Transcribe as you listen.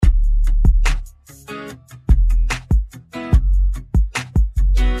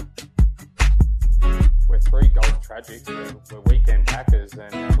we're weekend packers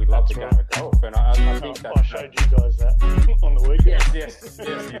and we love the game of golf. And I think that I showed you guys that on the weekend. Yes,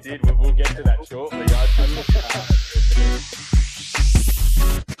 you did. We'll get to that shortly.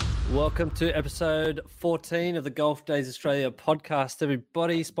 Welcome to episode 14 of the Golf Days Australia podcast,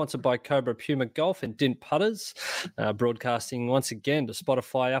 everybody. Sponsored by Cobra Puma Golf and Dint Putters. Broadcasting once again to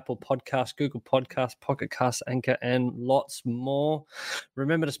Spotify, Apple Podcasts, Google Podcasts, Pocket Casts, Anchor, and lots more.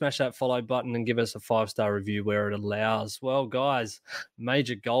 Remember to smash that follow button and give us a 5-star review where it allows. Well, guys,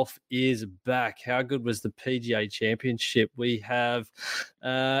 Major Golf is back. How good was the PGA Championship? We have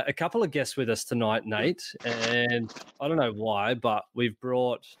a couple of guests with us tonight, Nate, and I don't know why, but we've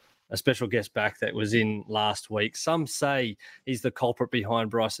brought a special guest back that was in last week. Some say he's the culprit behind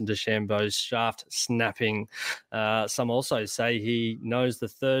Bryson DeChambeau's shaft snapping. Some also say he knows the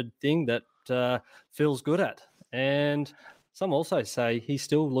third thing that Phil's good at. And some also say he's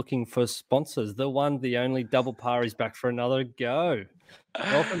still looking for sponsors. The one, the only Double Par is back for another go.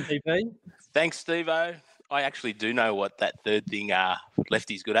 Welcome, DP. Thanks, Steve-O. I actually do know what that third thing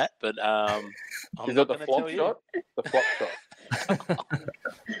Lefty's good at, but I'm Is not it the going to tell flop you. shot? The flop shot.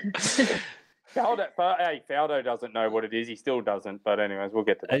 Faldo doesn't know what it is. He still doesn't. But anyways, we'll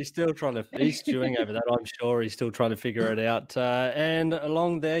get to that. He's still he's stewing over that. I'm sure he's still trying to figure it out. And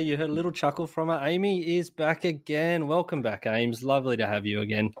along there, you heard a little chuckle from her. Amy is back again. Welcome back, Ames. Lovely to have you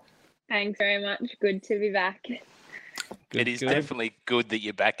again. Thanks very much. Good to be back. It is definitely good that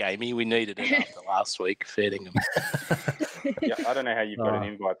you're back, Amy. We needed it after last week, Fairtingham. Yeah, I don't know how you've got an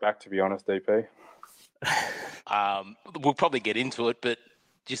invite back, to be honest, DP. We'll probably get into it, but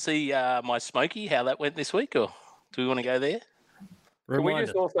do you see my Smoky, how that went this week, or do we want to go there? Can we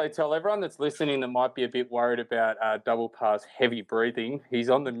just also tell everyone that's listening that might be a bit worried about Double Par's heavy breathing? He's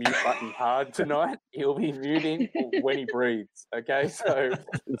on the mute button hard tonight. He'll be muting when he breathes. Okay, so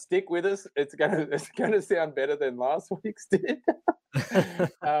stick with us. It's gonna sound better than last week's did.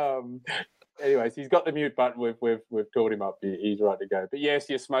 Anyways, he's got the mute button. We've called him up. He's right to go. But yes,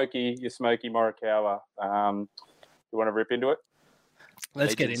 you're Smoky Morikawa. You want to rip into it?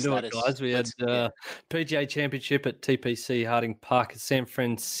 Let's get into it, guys. We had PGA Championship at TPC Harding Park in San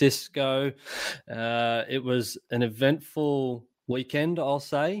Francisco. It was an eventful weekend, I'll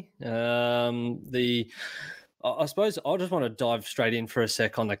say. I suppose I just want to dive straight in for a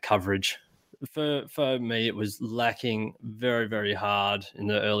sec on the coverage. For me, it was lacking very, very hard in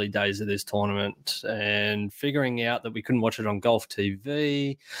the early days of this tournament, and figuring out that we couldn't watch it on Golf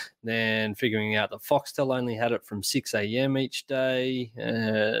TV, then figuring out that Foxtel only had it from 6 a.m. each day,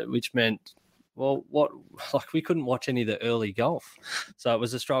 which meant, we couldn't watch any of the early golf. So it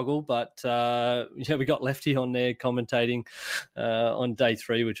was a struggle, but we got Lefty on there commentating on day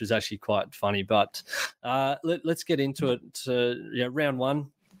 3, which was actually quite funny. But let's get into it. Round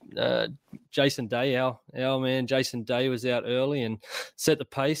 1. Jason Day, our man Jason Day, was out early and set the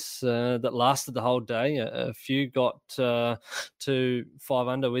pace that lasted the whole day. A few got to 5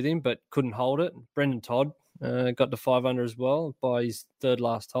 under with him, but couldn't hold it. Brendan Todd got to 5 under as well by his third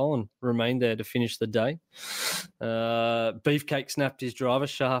last hole and remained there to finish the day. Beefcake snapped his driver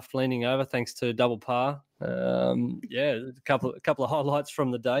shaft leaning over thanks to Double Par. A couple of highlights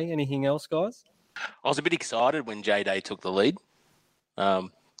from the day. Anything else, guys? I was a bit excited when J Day took the lead.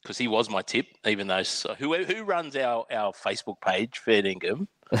 Because he was my tip, even though who runs our Facebook page, Fairtingham,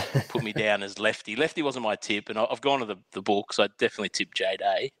 put me down as Lefty. Lefty wasn't my tip, and I've gone to the book, so I definitely tipped J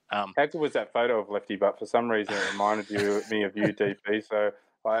Day. How good was that photo of Lefty? But for some reason, it reminded me of you, DP. So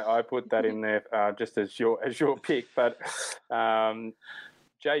I put that in there just as your pick. But J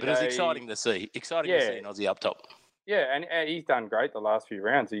Day. But it was exciting to see. To see an Aussie up top. Yeah, and he's done great the last few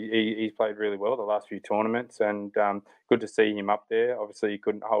rounds. He's played really well the last few tournaments, and good to see him up there. Obviously, he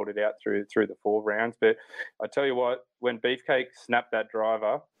couldn't hold it out through the 4 rounds. But I tell you what, when Beefcake snapped that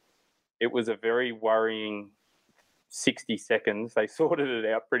driver, it was a very worrying 60 seconds. They sorted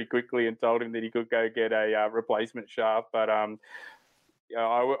it out pretty quickly and told him that he could go get a replacement shaft. But I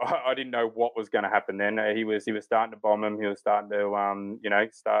didn't know what was going to happen then. He was starting to bomb him. He was starting to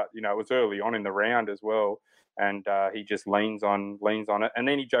it was early on in the round as well. And he just leans on it. And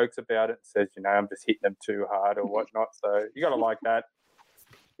then he jokes about it and says, I'm just hitting them too hard or whatnot. So you got to like that.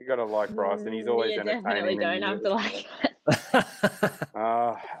 You got to like Bryson. He's always entertaining. You definitely don't have to like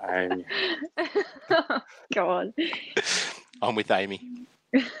that. Amy. Go on. I'm with Amy.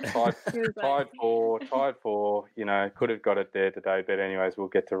 Tied four. Could have got it there today. But anyways, we'll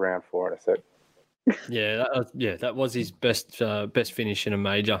get to round 4 in a sec. That was his best finish in a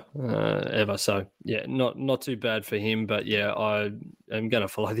major ever. So not too bad for him. But I am going to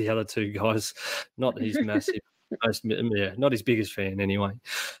follow the other 2 guys. Not his massive, not his biggest fan anyway.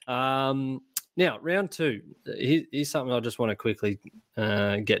 Now, round two, here's something I just want to quickly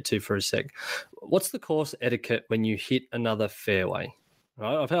get to for a sec. What's the course etiquette when you hit another fairway?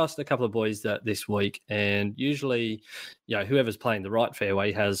 Right, I've asked a couple of boys that this week, and usually, whoever's playing the right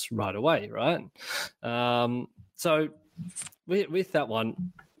fairway has right away, right? So with that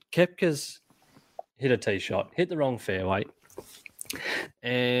one, Koepka's hit a tee shot, hit the wrong fairway,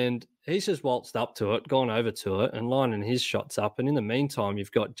 and he's just waltzed up to it, gone over to it, and lining his shots up. And in the meantime,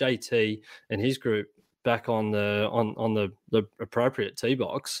 you've got JT and his group back on the appropriate tee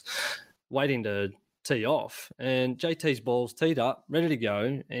box, waiting to tee off. And JT's ball's teed up, ready to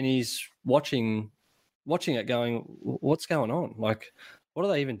go, and he's watching it, going, "What's going on? Like, what are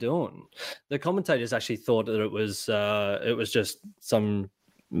they even doing?" The commentators actually thought that it was just some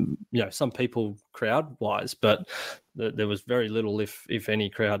people crowd wise, but there was very little, if any,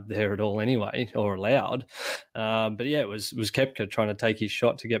 crowd there at all anyway, or allowed. But yeah, it was Koepka trying to take his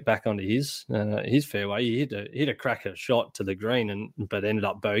shot to get back onto his fairway. He hit a cracker shot to the green, but ended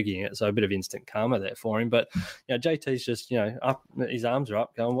up bogeying it. So a bit of instant karma there for him. But JT's just up, his arms are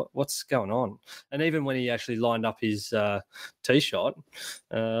up, going, what's going on? And even when he actually lined up his tee shot,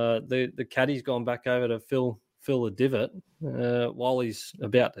 the caddy's gone back over to fill the divot while he's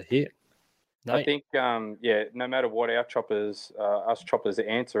about to hit. Nate. I think, no matter what us choppers'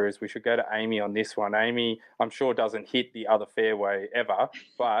 answer is, we should go to Amy on this one. Amy, I'm sure, doesn't hit the other fairway ever,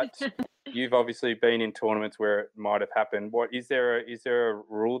 but you've obviously been in tournaments where it might have happened. Is there a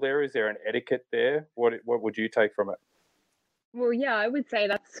rule there? Is there an etiquette there? What would you take from it? Well, yeah, I would say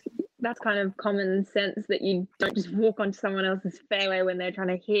that's kind of common sense, that you don't just walk onto someone else's fairway when they're trying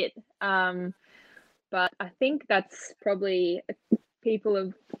to hit. But I think that's probably, people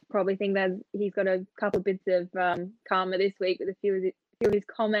have probably think that he's got a couple of bits of karma this week with a few of his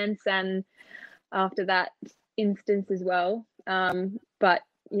comments, and after that instance as well. But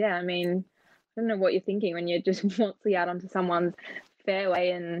yeah, I mean, I don't know what you're thinking when you're just waltzing out onto someone's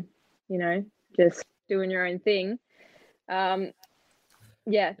fairway and just doing your own thing.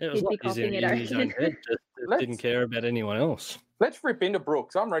 Yeah, he'd be coughing it over. Didn't care about anyone else. Let's rip into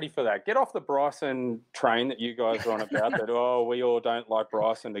Brooks. I'm ready for that. Get off the Bryson train that you guys are on about that, we all don't like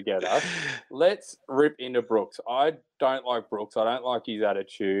Bryson together. Let's rip into Brooks. I don't like Brooks. I don't like his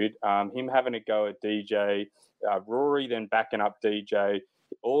attitude. Him having a go at DJ, Rory then backing up DJ,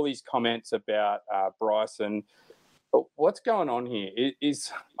 all these comments about Bryson. But what's going on here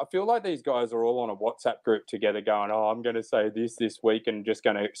is I feel like these guys are all on a WhatsApp group together going, I'm going to say this week and just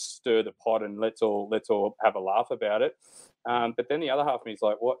going to stir the pot and let's all have a laugh about it. But then the other half of me is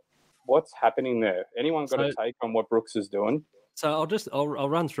like, what's happening there? Anyone got a take on what Brooks is doing? So I'll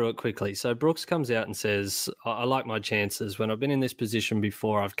run through it quickly. So Brooks comes out and says, I like my chances. When I've been in this position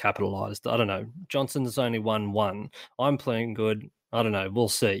before, I've capitalised. I don't know. Johnson's only won one. I'm playing good. I don't know. We'll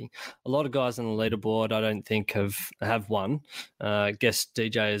see. A lot of guys on the leaderboard, I don't think have won. I guess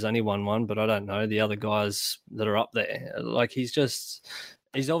DJ has only won one, but I don't know the other guys that are up there. Like he's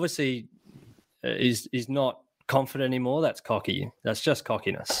obviously he's not confident anymore. That's cocky. That's just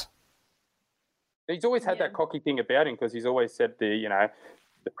cockiness. He's always had that cocky thing about him because he's always said the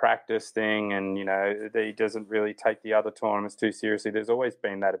practice thing and, that he doesn't really take the other tournaments too seriously. There's always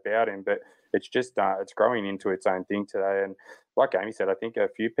been that about him, but it's just it's growing into its own thing today. And like Amy said, I think a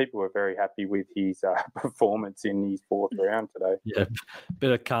few people were very happy with his performance in his fourth round today. Yeah,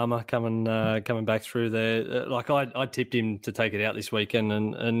 bit of karma coming back through there. Like I tipped him to take it out this weekend,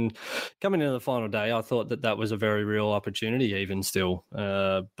 and coming into the final day, I thought that was a very real opportunity, even still.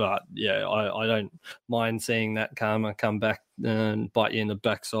 But yeah, I don't mind seeing that karma come back and bite you in the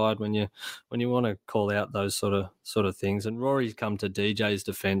backside when you want to call out those sort of things. And Rory's come to DJ's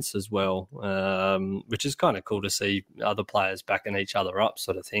defence as well, which is kind of cool to see other players backing each other up,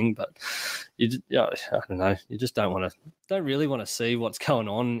 sort of thing. But I don't know, you just don't really want to see what's going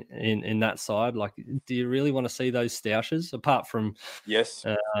on in that side. Like, do you really want to see those stoushes apart from yes,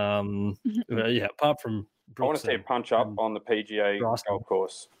 apart from Brooks, I want to see a punch up on the PGA golf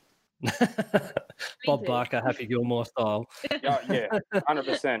course. Bob Barker, Happy Gilmore style. Yeah,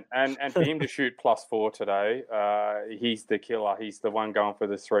 100%. And for him to shoot +4 today, he's the killer. He's the one going for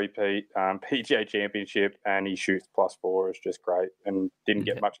the three-peat PGA Championship, and he shoots +4. It's just great, and didn't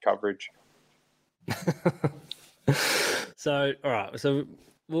get much coverage. So, all right. So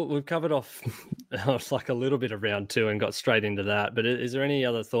we've covered off like a little bit of round two and got straight into that. But is there any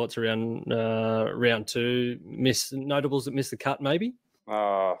other thoughts around round two? Notables that missed the cut, maybe?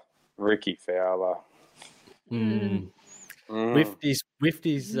 Ricky Fowler. Whiffed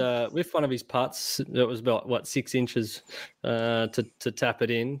one of his putts that was about 6 inches to tap it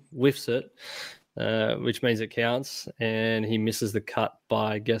in, whiffs it, which means it counts, and he misses the cut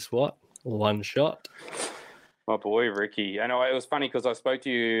by guess what? one shot. My boy, Ricky. And it was funny because I spoke to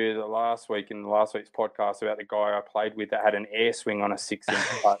you last week in last week's podcast about the guy I played with that had an air swing on a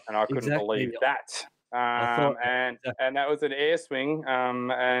 6-inch putt, and I couldn't believe that. And that was an air swing.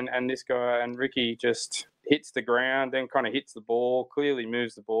 And this guy and Ricky just hits the ground, then kind of hits the ball, clearly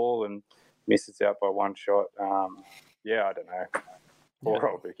moves the ball and misses out by one shot. I don't know. Poor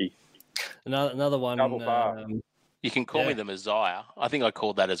old Ricky. Another one. Double par. You can call me the Messiah. I think I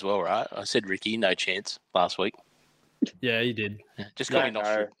called that as well, right? I said Ricky, no chance last week. Yeah, you did. Just call me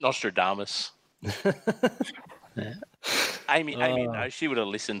Nostradamus. Amy, no, she would have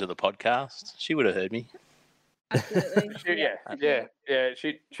listened to the podcast. She would have heard me. Absolutely.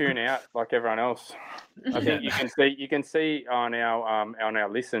 She'd tune out like everyone else. I think you can see on our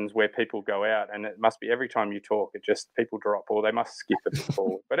listens where people go out, and it must be every time you talk, it just people drop or they must skip it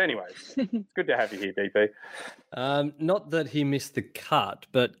forward. But anyways, it's good to have you here, DP. Not that he missed the cut,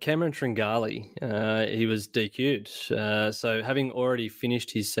 but Cameron Tringali, he was DQ'd. So having already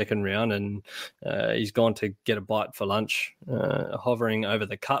finished his second round and he's gone to get a bite for lunch, hovering over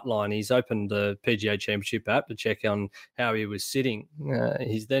the cut line, he's opened the PGA Championship app to check on how he was sitting.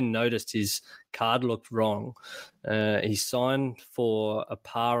 He's then noticed his card looked wrong. He signed for a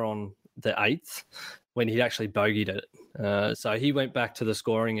par on the 8th when he'd actually bogeyed it. So he went back to the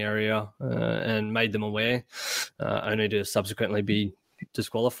scoring area and made them aware, only to subsequently be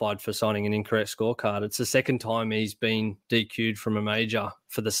disqualified for signing an incorrect scorecard. It's the second time he's been DQ'd from a major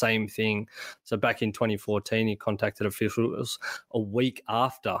for the same thing. So back in 2014, he contacted officials a week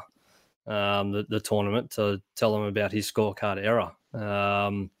after the tournament to tell them about his scorecard error.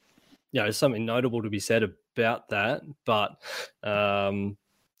 There's something notable to be said about that. But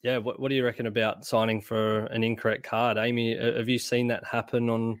what do you reckon about signing for an incorrect card? Amy, have you seen that happen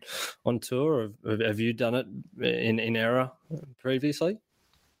on tour? Or have you done it in error previously?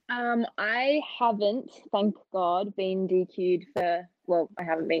 I haven't, thank God, been DQ'd for. Well, I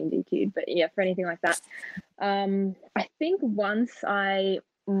haven't been DQ'd, but yeah, for anything like that. I think once I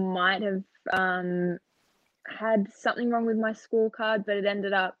might have had something wrong with my scorecard, but it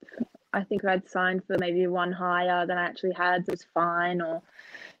ended up, I think I'd signed for maybe one higher than I actually had, so it was fine or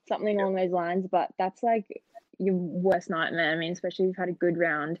something along those lines. But that's like your worst nightmare. I mean, especially if you've had a good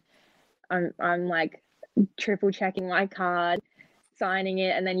round. I'm like triple checking my card, signing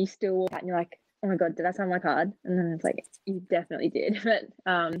it, and then you still walk out and you're like, oh my God, did I sign my card? And then it's like, you definitely did. But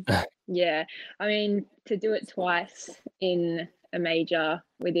I mean, to do it twice in a major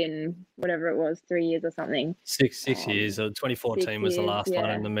within whatever it was, 3 years or something. Six years. 2014 was the last one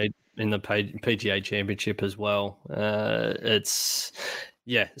in the PGA Championship as well. It's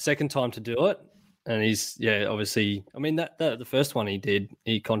second time to do it, and he's obviously. I mean that the first one he did,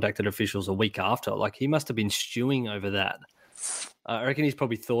 he contacted officials a week after. Like he must have been stewing over that. I reckon he's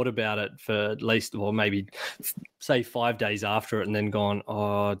probably thought about it for at least, well, maybe say 5 days after it, and then gone,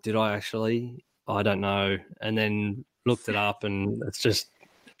 oh, did I actually? I don't know, and then looked it up, and it's just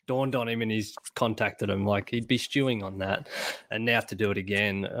dawned on him, and he's contacted him. Like he'd be stewing on that, and now to do it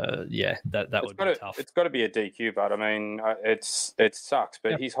again, that would be tough. It's got to be a DQ, but I mean, it sucks.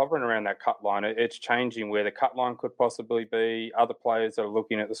 But he's hovering around that cut line. It's changing where the cut line could possibly be. Other players are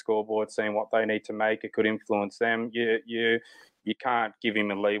looking at the scoreboard, seeing what they need to make. It could influence them. You can't give him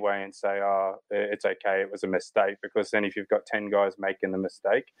a leeway and say, "Oh, it's okay, it was a mistake," because then if you've got 10 guys making the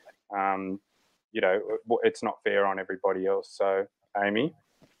mistake, it's not fair on everybody else. So, Amy?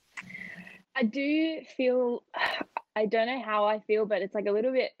 I do feel, I don't know how I feel, but it's like a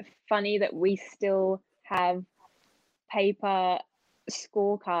little bit funny that we still have paper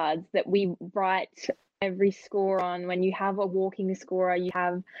scorecards that we write every score on. When you have a walking scorer, you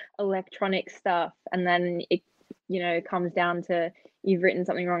have electronic stuff, and then it, comes down to you've written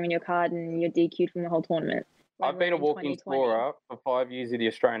something wrong in your card and you're DQ'd from the whole tournament. I've been a walking scorer for 5 years at the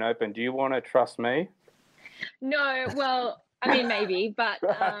Australian Open. Do you want to trust me? No, well, I mean, maybe, but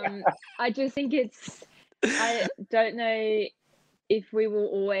I just think I don't know if we will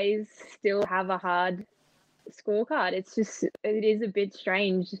always still have a hard scorecard. It is a bit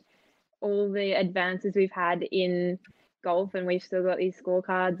strange, all the advances we've had in golf, and we've still got these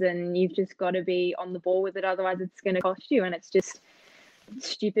scorecards, and you've just got to be on the ball with it. Otherwise it's going to cost you, and it's just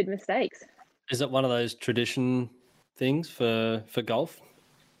stupid mistakes. Is it one of those tradition things for golf?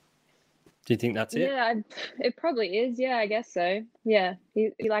 Do you think that's it? Yeah, it probably is. Yeah, I guess so. Yeah,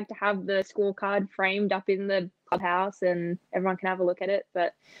 you like to have the scorecard framed up in the clubhouse and everyone can have a look at it.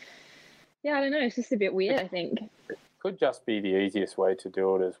 But yeah, I don't know. It's just a bit weird, I think. Could just be the easiest way to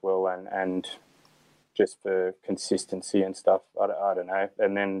do it as well. And just for consistency and stuff. I don't know.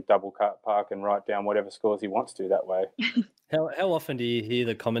 And then double park and write down whatever scores he wants to that way. How often do you hear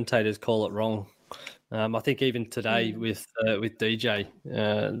the commentators call it wrong? I think even today with DJ,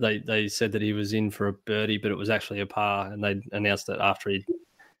 they said that he was in for a birdie, but it was actually a par, and they announced it after he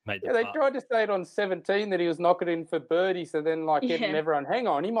made the par. They tried to say it on 17 that he was knocking in for birdie, so then getting everyone, hang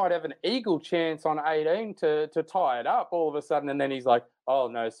on, he might have an eagle chance on 18 to tie it up all of a sudden, and then he's like, oh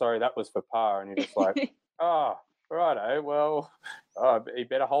no, sorry, that was for par, and you're just like, oh, righto, well, he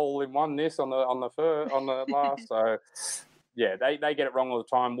better hole in one this on the last, so. Yeah, they get it wrong all the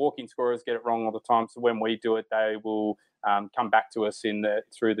time. Walking scorers get it wrong all the time. So when we do it, they will come back to us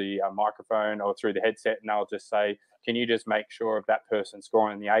through the microphone or through the headset, and they'll just say, can you just make sure of that person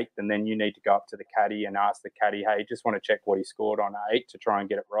scoring the 8th? And then you need to go up to the caddy and ask the caddy, hey, just want to check what he scored on 8 to try and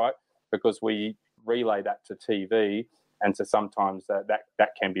get it right, because we relay that to TV. And so sometimes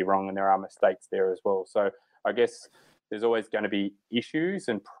that can be wrong, and there are mistakes there as well. So I guess there's always going to be issues,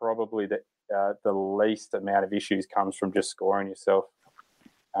 and probably the least amount of issues comes from just scoring yourself.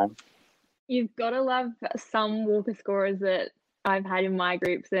 You've got to love some Walker scorers that I've had in my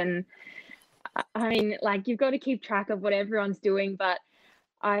groups, and I mean, like, you've got to keep track of what everyone's doing, but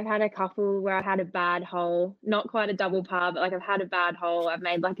I've had a couple where I had a bad hole, not quite a double par, but like I've had a bad hole, I've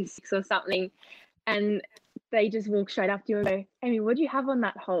made like a 6 or something, and they just walk straight up to you and go, Amy, what do you have on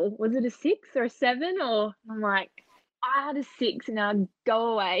that hole? Was it a 6 or a 7? Or I'm like, I had a 6, now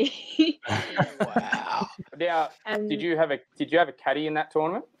go away. Wow. Now, did you have a caddy in that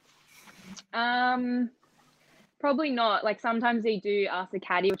tournament? Probably not. Like, sometimes they do ask the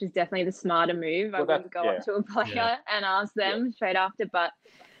caddy, which is definitely the smarter move. I wouldn't go up to a player and ask them straight after. But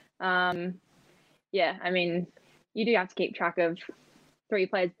I mean, you do have to keep track of 3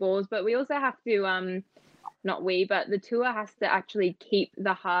 players' balls, but we also have to not we, but the tour has to actually keep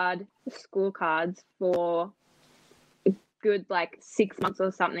the hard scorecards for good 6 months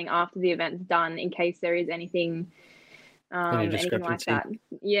or something after the event's done, in case there is anything anything like that.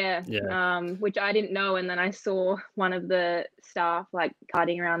 Which I didn't know, and then I saw one of the staff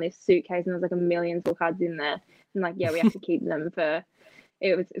carting around this suitcase, and there was 1 million scorecards in there, and we have to keep them for,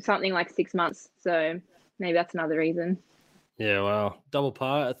 it was something like 6 months, so maybe that's another reason. Yeah, wow. Double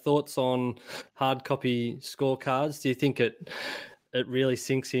par, thoughts on hard copy scorecards? Do you think it really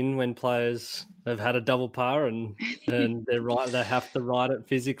sinks in when players have had a double par and they have to write it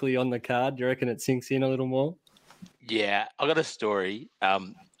physically on the card? Do you reckon it sinks in a little more? Yeah, I got a story. A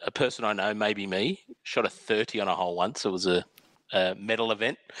person I know, maybe me, shot a 30 on a hole once. It was a medal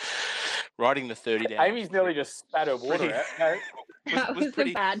event. Writing the 30 down. Amy's nearly just spat her water out. That was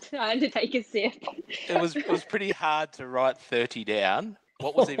pretty bad. I had to take a sip. It was pretty hard to write 30 down.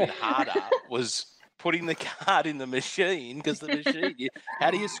 What was even harder was putting the card in the machine, because the machine,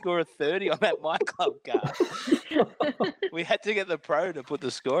 how do you score a 30 on that My Club card? We had to get the pro to put the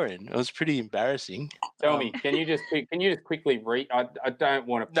score in. It was pretty embarrassing. Tell me, can you just quickly read? I don't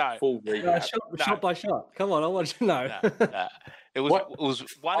want to full read. Shot by shot. Come on, I want to know. No. It was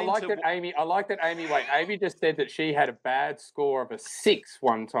one. I like that Amy. Wait, Amy just said that she had a bad score of a 6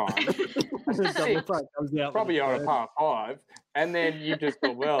 one time. Probably on a par 5, and then you just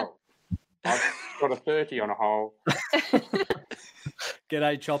go, well, I've got a 30 on a hole.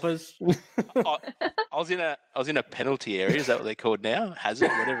 G'day, choppers. I was in a penalty area. Is that what they're called now? Hazard,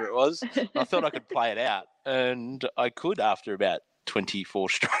 whatever it was. I thought I could play it out, and I could after about 24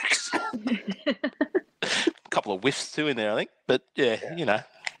 strokes. A couple of whiffs too in there, I think. But yeah, you know.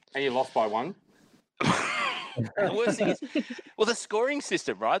 And you lost by 1. The worst thing is, the scoring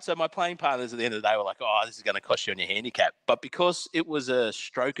system, right? So my playing partners at the end of the day were like, oh, this is going to cost you on your handicap. But because it was a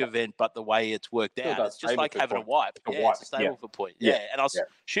stroke event, but the way it's worked out, it's just like having a wipe. It's a stable for point. Yeah. And I was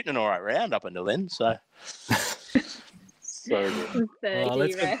shooting an all right round up until then. So good.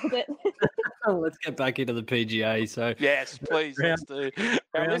 Let's get back into the PGA. So yes, please, let's do.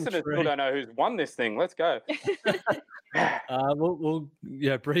 Our listeners still don't know who's won this thing. Let's go. We'll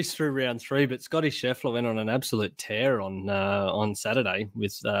breeze through round 3, but Scotty Scheffler went on an absolute tear on Saturday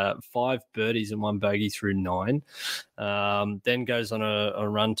with 5 birdies and 1 bogey through 9. Then goes on a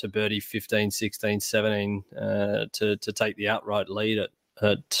run to birdie 15, 16, 17 to take the outright lead at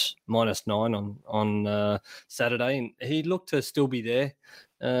 -9 on Saturday, and he looked to still be there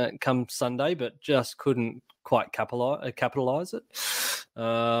come Sunday, but just couldn't quite capitalize it.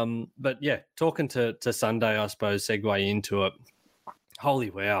 But yeah, talking to Sunday, I suppose, segue into it.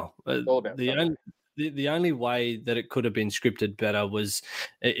 Holy wow! The only way that it could have been scripted better was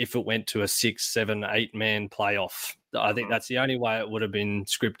if it went to a 6, 7, 8 man playoff. I think that's the only way it would have been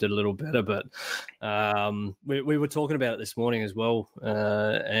scripted a little better. But we were talking about it this morning as well,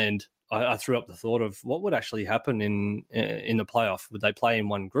 and I threw up the thought of what would actually happen in the playoff. Would they play in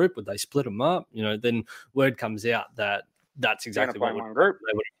one group? Would they split them up? Then word comes out that that's exactly what one group.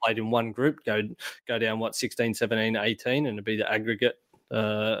 They would have played in one group, go down 16, 17, 18, and it'd be the aggregate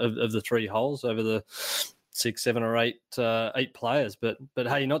of the three holes over the 6, 7, or 8 players. But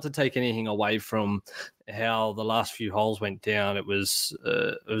hey, not to take anything away from how the last few holes went down, it was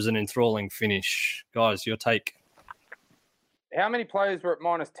an enthralling finish. Guys, your take? How many players were at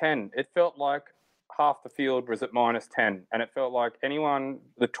 -10? It felt like half the field was at -10, and it felt like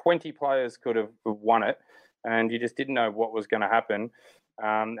the 20 players could have won it, and you just didn't know what was going to happen.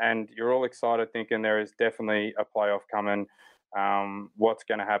 And you're all excited thinking there is definitely a playoff coming. What's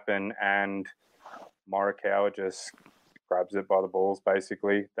going to happen? And Morikawa just grabs it by the balls,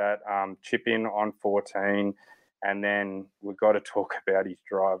 basically. That chip in on 14, and then we've got to talk about his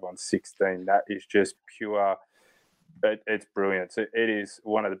drive on 16. That is just pure. It's brilliant. It is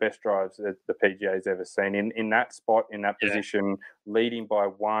one of the best drives that the PGA's ever seen. In that spot, in that position, leading by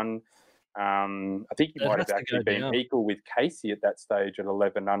one. I think he might have actually been equal with Casey at that stage at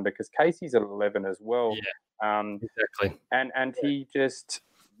 11 under, because Casey's at 11 as well. Yeah, exactly. And he just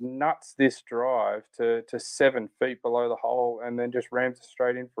nuts this drive to 7 feet below the hole, and then just rams it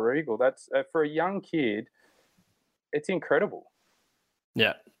straight in for eagle. That's for a young kid. It's incredible.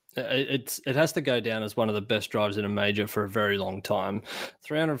 Yeah. It has to go down as one of the best drives in a major for a very long time.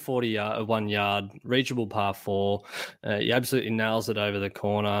 341 yard, reachable par 4. He absolutely nails it over the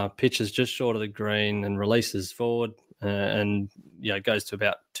corner, pitches just short of the green and releases forward, and goes to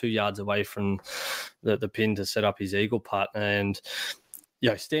about 2 yards away from the pin to set up his eagle putt. And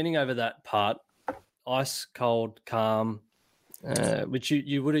standing over that putt, ice cold, calm. Which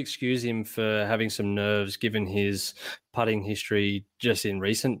you would excuse him for having some nerves given his putting history just in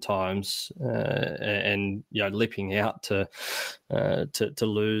recent times, and lipping out to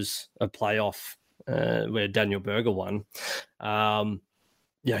lose a playoff where Daniel Berger won.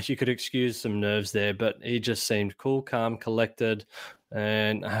 You could excuse some nerves there, but he just seemed cool, calm, collected,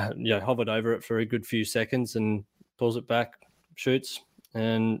 and hovered over it for a good few seconds and pulls it back, shoots.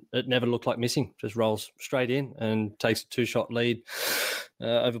 And it never looked like missing, just rolls straight in and takes a 2-shot lead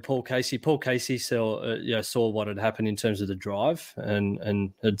over Paul Casey. Paul Casey saw what had happened in terms of the drive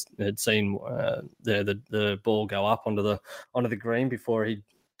and had seen the ball go up onto the green before he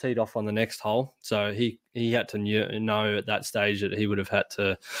teed off on the next hole. So he had to know at that stage that he would have had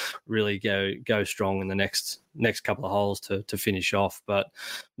to really go strong in the next couple of holes to finish off. But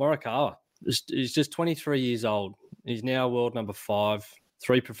Morikawa is just 23 years old. He's now world number 5,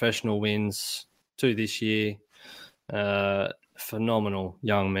 3 professional wins, 2 this year. Phenomenal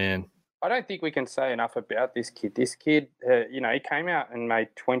young man. I don't think we can say enough about this kid. This kid, he came out and made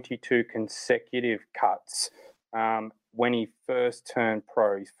 22 consecutive cuts when he first turned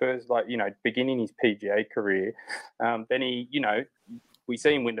pro. His first, beginning his PGA career. Then we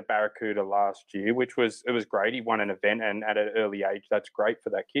see him win the Barracuda last year, it was great. He won an event, and at an early age, that's great for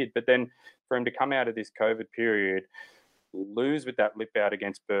that kid. But then for him to come out of this COVID period, lose with that lip out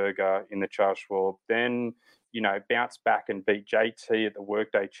against Berger in the Charles Schwab, then bounce back and beat JT at the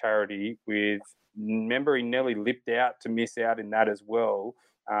Workday Charity remember he nearly lipped out to miss out in that as well,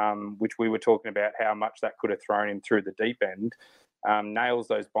 which we were talking about how much that could have thrown him through the deep end. Nails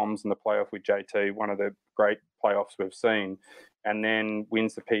those bombs in the playoff with JT, one of the great playoffs we've seen, and then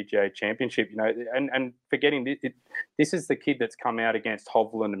wins the PGA Championship. And forgetting this is the kid that's come out against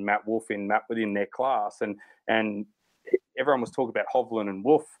Hovland and Matt Wolff within their class, and everyone was talking about Hovland and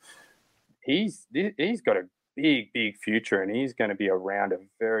Wolff. He's got a big future, and he's going to be around a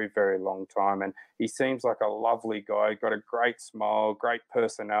very, very long time. And he seems like a lovely guy, got a great smile, great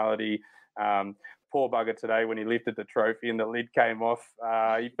personality. Poor bugger today when he lifted the trophy and the lid came off.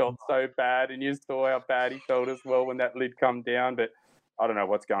 He felt so bad, and you saw how bad he felt as well when that lid come down. But I don't know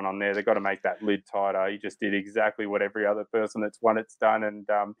what's going on there. They've got to make that lid tighter. He just did exactly what every other person that's won it's done, and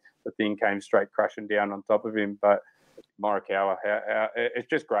the thing came straight crashing down on top of him. But Morikawa, it's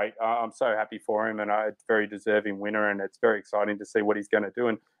just great. I'm so happy for him, and it's a very deserving winner, and it's very exciting to see what he's going to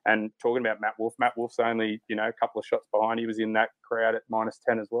do. And talking about Matt Wolff's only a couple of shots behind. He was in that crowd at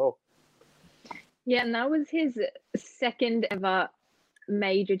 -10 as well. Yeah, and that was his second ever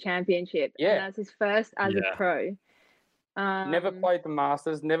major championship. Yeah, and that's his first as a pro. Never played the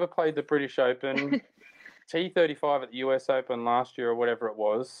Masters, never played the British Open, T35 at the US Open last year or whatever it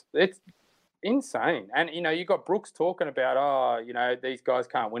was. It's insane. And, you got Brooks talking about, these guys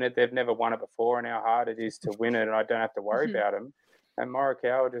can't win it. They've never won it before, and how hard it is to win it, and I don't have to worry about them. And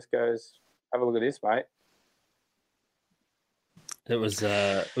Morikawa just goes, have a look at this, mate. It was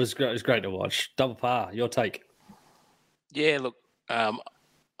great. It was great to watch. Double par, your take? Yeah, look,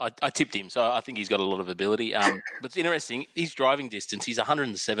 I tipped him, so I think he's got a lot of ability. But it's interesting, his driving distance, he's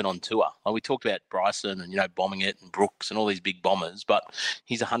 107 on tour. Like we talked about Bryson and, bombing it and Brooks and all these big bombers, but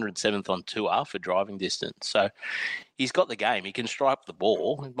he's 107th on tour for driving distance. So he's got the game. He can stripe the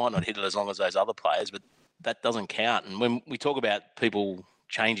ball. He might not hit it as long as those other players, but that doesn't count. And when we talk about people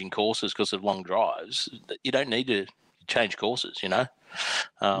changing courses because of long drives, you don't need to change courses, but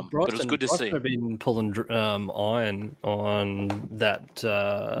it was good to see. I've been pulling iron on that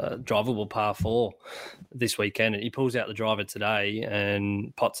drivable par 4 this weekend, and he pulls out the driver today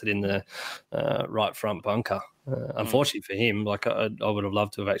and pots it in the right front bunker. Unfortunately for him, I would have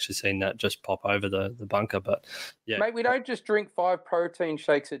loved to have actually seen that just pop over the bunker, but yeah. Mate, we don't just drink 5 protein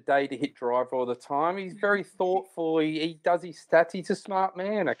shakes a day to hit driver all the time. He's very thoughtful. He does his stats. He's a smart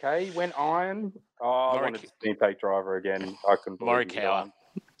man, okay? He went iron. I wanted to see him take driver again. I couldn't believe it. Morikawa,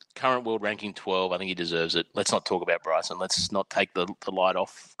 current world ranking 12. I think he deserves it. Let's not talk about Bryson. Let's not take the light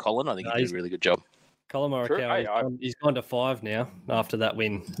off Colin. I think he did a really good job. Colin Morikawa, he's gone to 5 now after that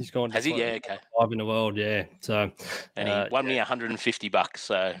win. He's gone to Has he? Yeah, okay. 5 in the world, yeah. So, and he won me $150.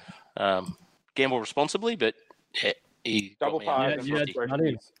 So gamble responsibly, but yeah, he double par.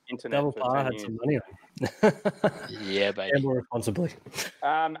 Double par had some money on. Yeah, baby. Gamble responsibly.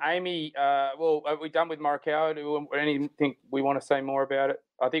 Amy, well, are we done with Morikawa? Anything we want to say more about it?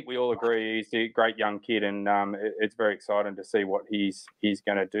 I think we all agree he's a great young kid, and it's very exciting to see what he's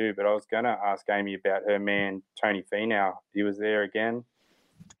going to do. But I was going to ask Amy about her man, Tony Finau. He was there again.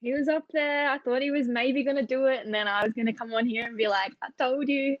 He was up there. I thought he was maybe going to do it, and then I was going to come on here and be like, I told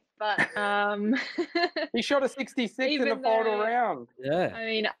you. But he shot a 66 in the final round. Yeah. I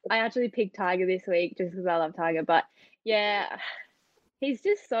mean, I actually picked Tiger this week just because I love Tiger. But yeah, he's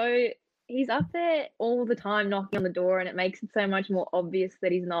just he's up there all the time knocking on the door, and it makes it so much more obvious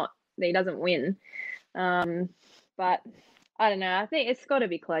that he doesn't win. But I don't know. I think it's got to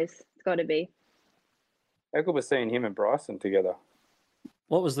be close. It's got to be. How good was seeing him and Bryson together?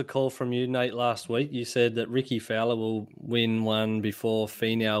 What was the call from you, Nate, last week? You said that Ricky Fowler will win one before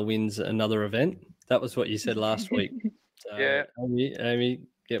Finau wins another event. That was what you said last week. So, yeah. Amy,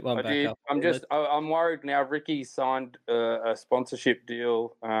 get one back up. I'm worried now. Ricky signed a sponsorship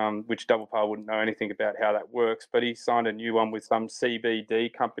deal, which Double Par wouldn't know anything about how that works, but he signed a new one with some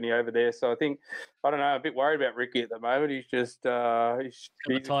CBD company over there. So I think, I don't know, a bit worried about Ricky at the moment. He's just he's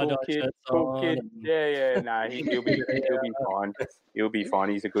a cool kid. Yeah. No, he'll be fine. He'll be fine.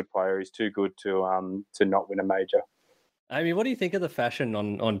 He's a good player. He's too good to not win a major. Amy, what do you think of the fashion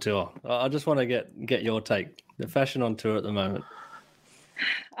on tour? I just want to get your take. The fashion on tour at the moment.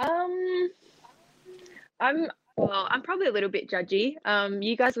 I'm probably a little bit judgy.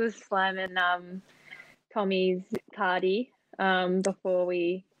 You guys were slamming Tommy's Cardi before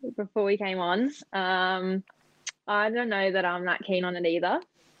we came on. I don't know that I'm that keen on it either.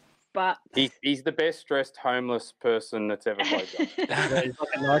 But he's the best dressed homeless person that's ever played. Yeah, he's like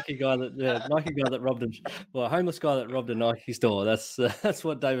a Nike guy that robbed a homeless guy that robbed a Nike store. That's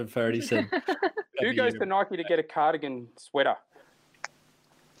what David Faraday said. Who goes to Nike to get a cardigan sweater?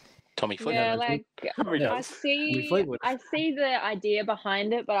 Tommy Fleetwood. Yeah, I see the idea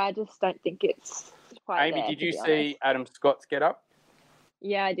behind it, but I just don't think it's quite. Amy, did you see Adam Scott's get up?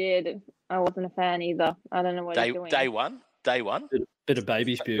 Yeah, I did. I wasn't a fan either. I don't know what he's doing. Day one. Bit of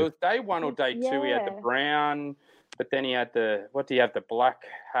baby spew. It was day 1 or day 2. He had the brown, but then he had the black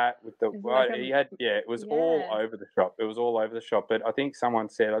hat with the white. It was all over the shop. It was all over the shop. But I think someone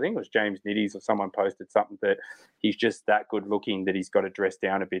said, I think it was James Nitties or someone posted something that he's just that good looking that he's got to dress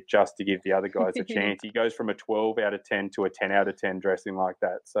down a bit just to give the other guys a chance. He goes from a 12 out of 10 to a 10 out of 10 dressing like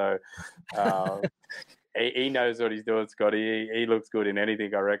that. So he knows what he's doing, Scotty. He looks good in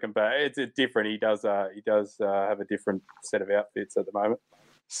anything, I reckon. But it's different. He does have a different set of outfits at the moment.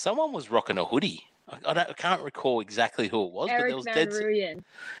 Someone was rocking a hoodie. I can't recall exactly who it was, Eric but there was Van dead. Rooyen.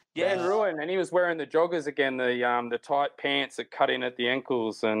 Yeah, Van Rooyen, and he was wearing the joggers again, the tight pants that cut in at the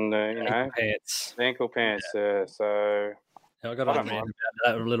ankles, and ankle pants. Yeah. So I got on about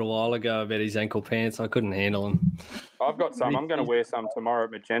that a little while ago about his ankle pants. I couldn't handle them. I've got some. I'm going to wear some tomorrow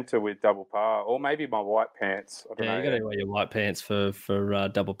at Magenta with Double Par, or maybe my white pants. I don't know. You got to wear your white pants for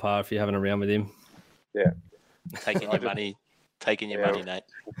Double Par if you're having a round with him. Yeah, taking your money, Nate.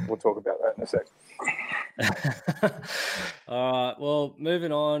 We'll talk about that in a sec. All right. Well,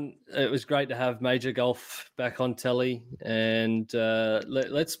 moving on. It was great to have Major Golf back on telly, and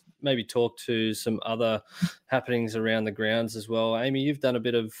let's maybe talk to some other happenings around the grounds as well. Amy, you've done a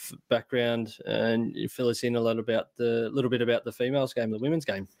bit of background, and you fill us in a little bit about the females game, the women's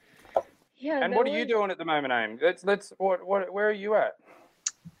game. Yeah. And what are you doing at the moment, Amy? Where are you at?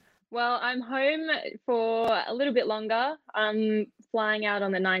 Well, I'm home for a little bit longer. I'm flying out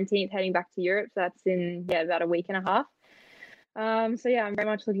on the 19th, heading back to Europe. So that's in about a week and a half. So yeah, I'm very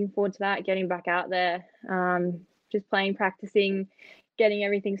much looking forward to that, getting back out there, just playing, practicing, getting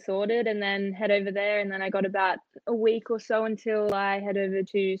everything sorted, and then head over there. And then I got about a week or so until I head over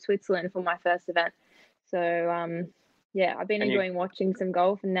to Switzerland for my first event. So yeah, I've been enjoying watching some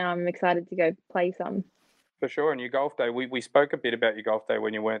golf, and now I'm excited to go play some. For sure. And your golf day, we spoke a bit about your golf day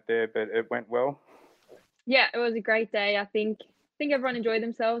when you weren't there, but it went well. Yeah, it was a great day. I think everyone enjoyed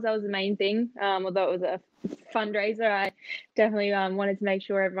themselves. That was the main thing. Although it was a fundraiser, I definitely wanted to make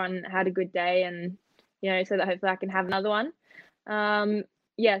sure everyone had a good day, and so that hopefully I can have another one.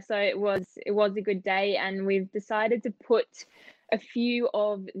 Yeah, so it was a good day, and we've decided to put a few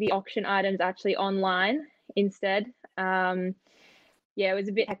of the auction items actually online instead. Yeah, it was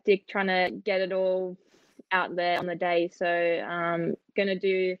a bit hectic trying to get it all out there on the day. So gonna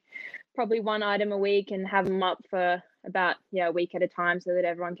do probably one item a week and have them up for about a week at a time, so that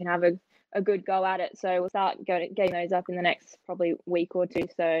everyone can have a good go at it. So we'll start getting those up in the next probably week or two,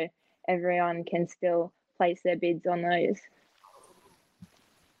 so everyone can still place their bids on those.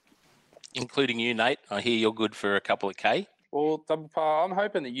 Including you, Nate. I hear you're good for a couple of K. Well, I'm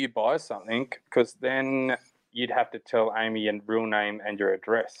hoping that you buy something, because then you'd have to tell Amy your real name and your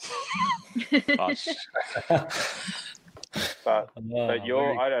address. But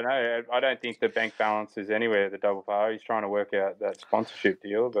I don't know. I don't think the bank balance is anywhere at the Double Par. He's trying to work out that sponsorship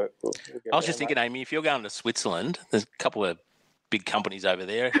deal. But I was just thinking, Amy, if you're going to Switzerland, there's a couple of big companies over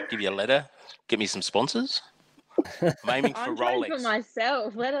there. Give you a letter, get me some sponsors. I'm aiming for I'm Rolex. trying for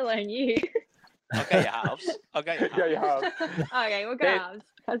myself, let alone you. Okay, your halves. Okay, your halves. Okay, we'll go halves.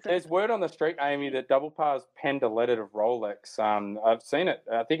 There's word on the street, Amy, that Double Par's penned a letter to Rolex. I've seen it.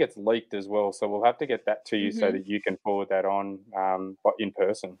 I think it's leaked as well. So we'll have to get that to you so that you can forward that on in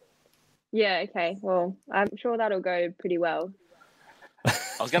person. Yeah. Okay. Well, I'm sure that'll go pretty well. I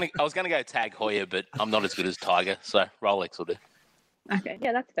was gonna go Tag Heuer, but I'm not as good as Tiger, so Rolex will do. Okay,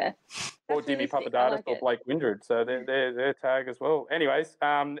 yeah, that's fair. Or Dimmy Papadakis or Blake Windred, so they're tag as well. Anyways,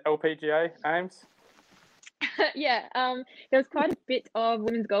 LPGA, Ames? Yeah, there was quite a bit of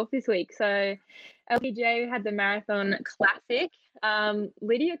women's golf this week. So LPGA had the Marathon Classic.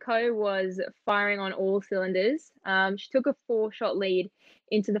 Lydia Ko was firing on all cylinders. She took a 4-shot lead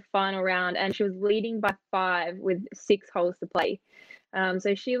into the final round, and she was leading by 5 with 6 holes to play.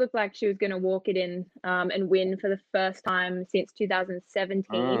 So she looked like she was going to walk it in and win for the first time since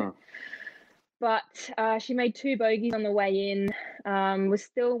 2017. But she made 2 bogeys on the way in, was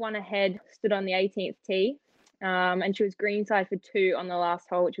still 1 ahead, stood on the 18th tee, and she was greenside for 2 on the last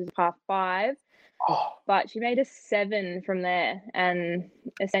hole, which was par 5. But she made a 7 from there, and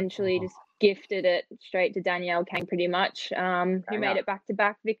essentially just gifted it straight to Danielle Kang pretty much, who made it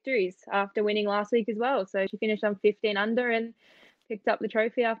back-to-back victories after winning last week as well. So she finished on 15 under and picked up the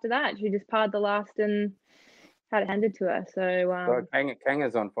trophy after that. She just parred the last and had it handed to her. So Kang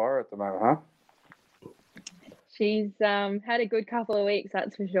is on fire at the moment, huh? She's had a good couple of weeks,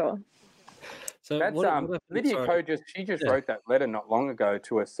 that's for sure. So that's Lydia Ko just wrote that letter not long ago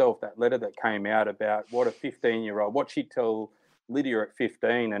to herself. That letter that came out about what a 15-year-old, what she'd tell Lydia at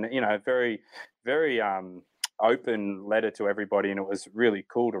 15, and very, very open letter to everybody, and it was really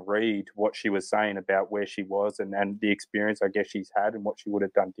cool to read what she was saying about where she was and the experience I guess she's had and what she would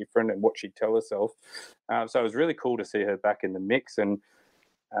have done different and what she'd tell herself. So it was really cool to see her back in the mix, and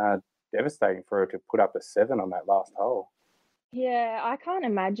devastating for her to put up a 7 on that last hole. Yeah, I can't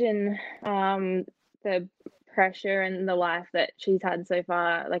imagine the pressure and the life that she's had so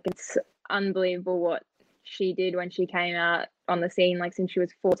far. Like, it's unbelievable what she did when she came out on the scene. Like, since she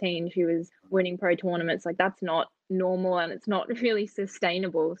was 14, she was winning pro tournaments. Like, that's not normal, and it's not really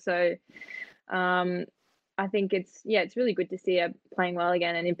sustainable. So I think it's really good to see her playing well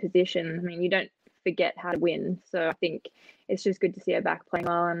again and in position. I mean, you don't forget how to win. So I think it's just good to see her back playing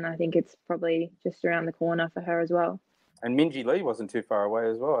well, and I think it's probably just around the corner for her as well. And Minjee Lee wasn't too far away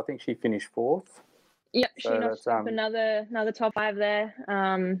as well. I think she finished 4th. Yep, so she notched up another top 5 there.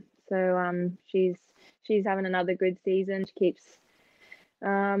 So she's having another good season. She keeps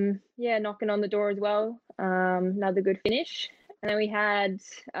knocking on the door as well. Another good finish. And then we had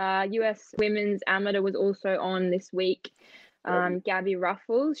US Women's Amateur was also on this week. Gabby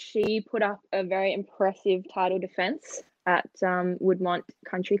Ruffles, she put up a very impressive title defense at Woodmont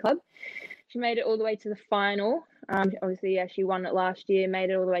Country Club. She made it all the way to the final. Obviously, she won it last year, made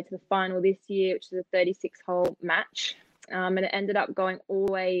it all the way to the final this year, which is a 36-hole match. And it ended up going all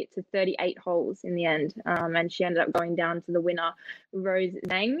the way to 38 holes in the end. And she ended up going down to the winner, Rose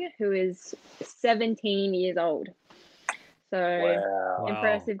Zhang, who is 17 years old. So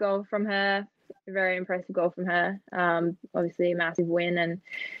impressive goal from her. a very impressive goal from her. Obviously a massive win. And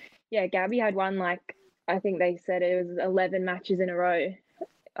yeah, Gabby had won, like, I think they said it was 11 matches in a row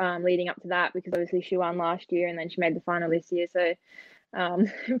leading up to that, because obviously she won last year and then she made the final this year. So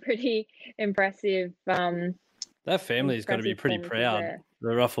pretty impressive. That family's got to be pretty proud.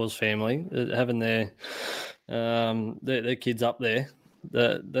 The Ruffles family, having their kids up there,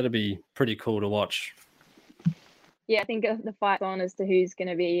 that'd be pretty cool to watch. Yeah, I think the fight's on as to who's going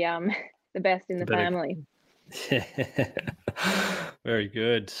to be the best in the family. Yeah, very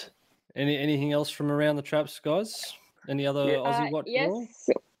good. Anything else from around the traps, guys? Any other Aussie watch? Yes,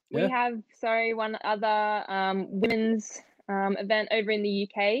 we have. One other women's event over in the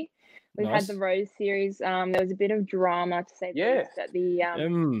UK. We've had the Rose Series. There was a bit of drama, to say the least, at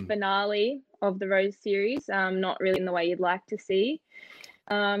the finale of the Rose Series. Not really in the way you'd like to see.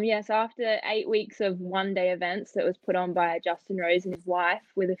 So after 8 weeks of one-day events that was put on by Justin Rose and his wife,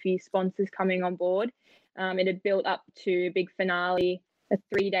 with a few sponsors coming on board, it had built up to a big finale, a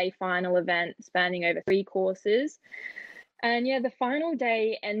 3-day final event spanning over 3 courses. And the final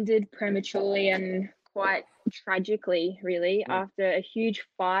day ended prematurely and quite tragically, really, after a huge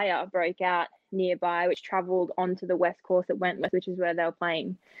fire broke out nearby, which travelled onto the west course at Wentworth, which is where they were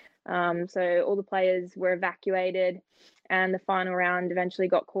playing. So all the players were evacuated and the final round eventually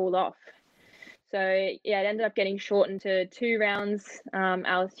got called off. So it ended up getting shortened to 2 rounds.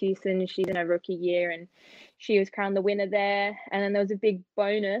 Alice Houston, she's in her rookie year, and she was crowned the winner there. And then there was a big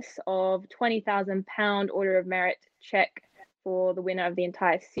bonus of £20,000 Order of Merit check for the winner of the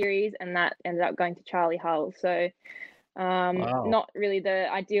entire series, and that ended up going to Charlie Hull. So not really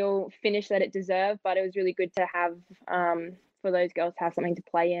the ideal finish that it deserved, but it was really good to have for those girls to have something to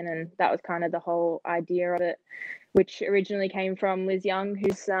play in, and that was kind of the whole idea of it, which originally came from Liz Young,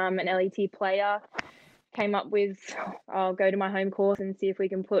 who's an LET player, came up with, I'll go to my home course and see if we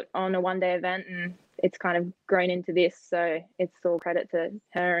can put on a one-day event, and it's kind of grown into this. So it's all credit to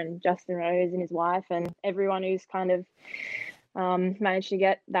her and Justin Rose and his wife and everyone who's kind of managed to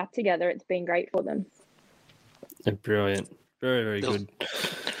get that together. It's been great for them. Brilliant. Very, very good.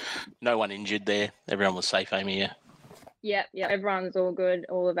 No one injured there. Everyone was safe, Amy, Yeah, everyone's all good,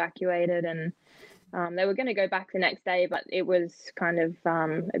 all evacuated, and they were going to go back the next day, but it was kind of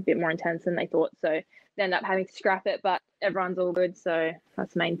a bit more intense than they thought. So they ended up having to scrap it, but everyone's all good. So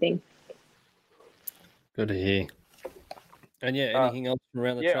that's the main thing. Good to hear. And anything else from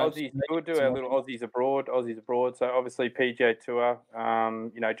around the traps? Aussies. We'll do our little Aussies abroad. So obviously PGA Tour.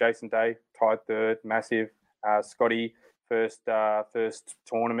 Jason Day tied 3rd, massive. Scotty first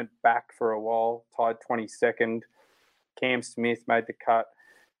tournament back for a while, tied 22nd. Cam Smith made the cut.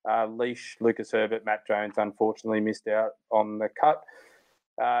 Leash, Lucas Herbert, Matt Jones unfortunately missed out on the cut.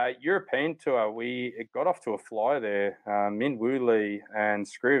 European Tour, we got off to a flyer there. Min Woo Lee and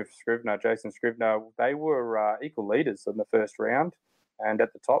Jason Scrivener, they were equal leaders in the first round and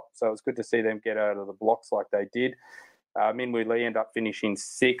at the top. So it was good to see them get out of the blocks like they did. Min Woo Lee ended up finishing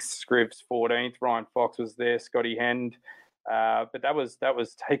 6th, Scrivs 14th. Ryan Fox was there, Scotty Hend. But that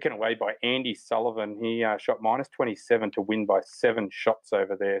was taken away by Andy Sullivan. He shot -27 to win by 7 shots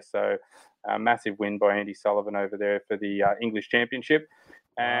over there. So massive win by Andy Sullivan over there for the English Championship.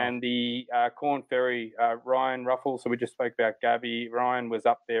 And the Corn Ferry, Ryan Ruffles, so we just spoke about Gabby. Ryan was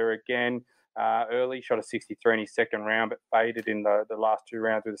up there again early, shot a 63 in his second round, but faded in the last 2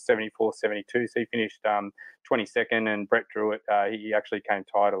 rounds with a 74-72. So he finished 22nd, and Brett Druitt, he actually came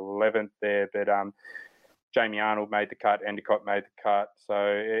tied 11th there. But Jamie Arnold made the cut, Endicott made the cut. So,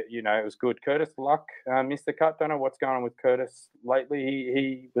 it was good. Curtis Luck missed the cut. Don't know what's going on with Curtis lately.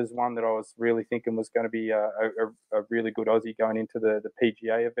 He was one that I was really thinking was going to be a really good Aussie going into the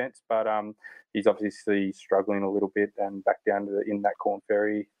PGA events, but he's obviously struggling a little bit and back down in that Corn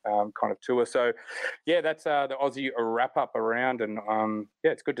Ferry kind of tour. So, that's the Aussie wrap-up around. And,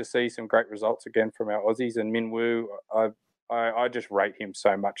 it's good to see some great results again from our Aussies. And Min Woo, I just rate him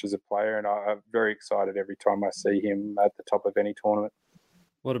so much as a player, and I'm very excited every time I see him at the top of any tournament.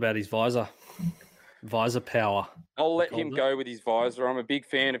 What about his visor? Visor power. I'll let him go with his visor. I'm a big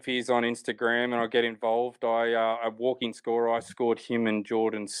fan of his on Instagram, and I get involved. A walking scorer. I scored him and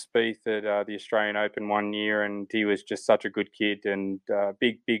Jordan Spieth at the Australian Open one year, and he was just such a good kid, and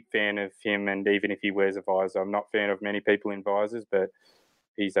big fan of him. And even if he wears a visor, I'm not a fan of many people in visors, but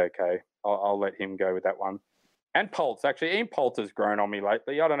he's okay. I'll let him go with that one. And Poltz, actually. Ian Poltz has grown on me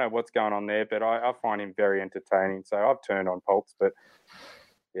lately. I don't know what's going on there, but I find him very entertaining. So I've turned on Poltz. But,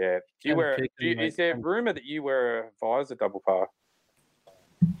 yeah. Is there rumour that you wear a visor, double par?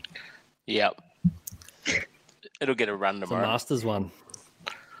 Yeah. It'll get a run tomorrow. It's a Masters one.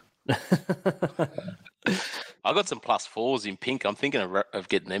 I got some +4s in pink. I'm thinking of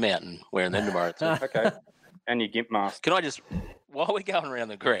getting them out and wearing them tomorrow too. Okay. And your gimp mask. Can I just, while we're going around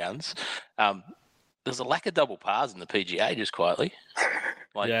the grounds, there's a lack of double pars in the PGA just quietly.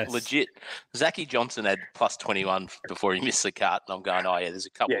 Legit. Zachy Johnson had +21 before he missed the cut, and I'm going, oh, yeah, there's a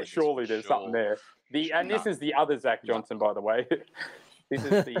couple. Yeah, surely there's something there. This is the other Zach Johnson, by the way. This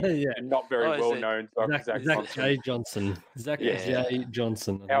is the not very well-known Zach J. Johnson. J.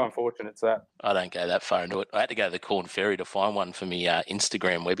 Johnson. How unfortunate is that? I don't go that far into it. I had to go to the Corn Ferry to find one for me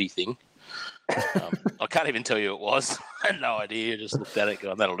Instagram Webby thing. I can't even tell you who it was. I had no idea. Just looked at it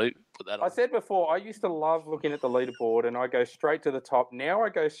going, that'll do. Put that on. I said before, I used to love looking at the leaderboard and I go straight to the top. Now I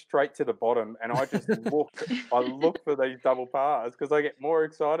go straight to the bottom and I just look for these double pars because I get more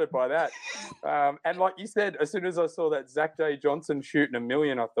excited by that. And like you said, as soon as I saw that Zach J. Johnson shooting 1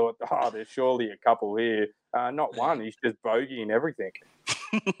 million, I thought, there's surely a couple here. Not one. He's just bogeying everything.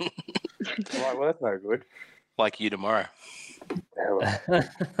 Well, that's no good. Like you tomorrow.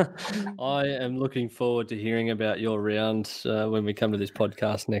 I am looking forward to hearing about your round when we come to this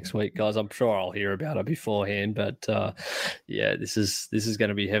podcast next week, guys. I'm sure I'll hear about it beforehand, but this is going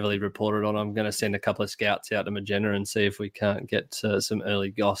to be heavily reported on. I'm going to send a couple of scouts out to Magenta and see if we can't get some early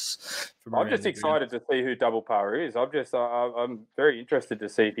goss. I'm just excited to see who double par is. I'm very interested to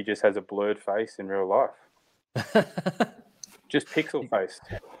see if he just has a blurred face in real life. Just pixel face.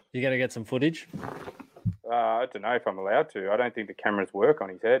 You're going to get some footage? I don't know if I'm allowed to. I don't think the cameras work on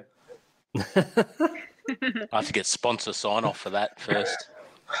his head. I have to get sponsor sign-off for that first.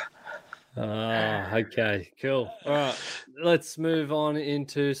 Okay, cool. All right, let's move on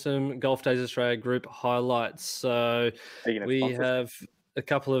into some Golf Days Australia group highlights. So we have a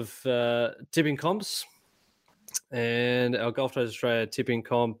couple of tipping comps. And our Golf Days Australia tipping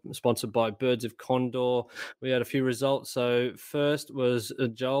comp sponsored by Birds of Condor. We had a few results. So first was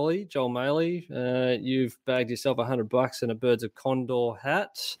Joel Maley. You've bagged yourself $100 and a Birds of Condor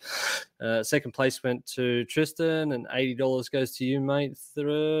hat. Second place went to Tristan and $80 goes to you, mate.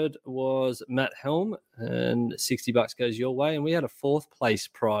 Third was Matt Helm and $60 goes your way. And we had a fourth place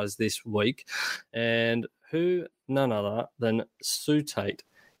prize this week. And none other than Sue Tate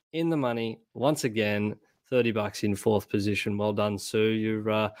in the money once again. $30 in fourth position. Well done, Sue.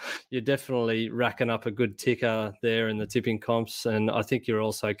 You're definitely racking up a good ticker there in the tipping comps, and I think you're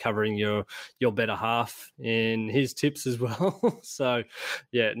also covering your better half in his tips as well. So,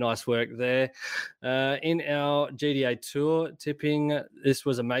 yeah, nice work there. In our GDA Tour tipping, this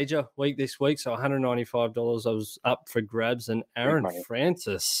was a major week this week, so $195 I was up for grabs, and Aaron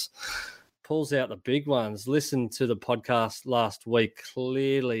Francis pulls out the big ones. Listened to the podcast last week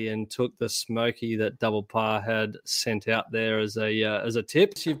clearly and took the smoky that Double Par had sent out there as a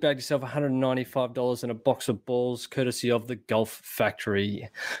tip. So you've bagged yourself $195 and a box of balls courtesy of the Golf Factory.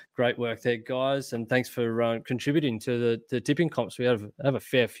 Great work there, guys, and thanks for contributing to the tipping comps. We have a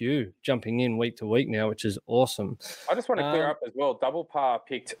fair few jumping in week to week now, which is awesome. I just want to clear up as well. Double Par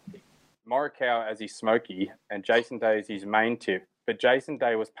picked Morikawa as his smoky and Jason Day as his main tip. But Jason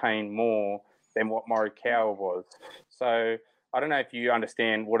Day was paying more than what Morikawa was. So I don't know if you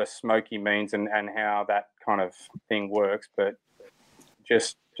understand what a smoky means and how that kind of thing works, but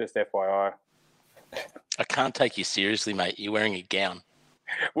just FYI. I can't take you seriously, mate. You're wearing a gown.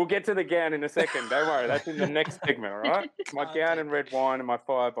 We'll get to the gown in a second. Don't worry. That's in the next segment, all right? My gown and red wine and my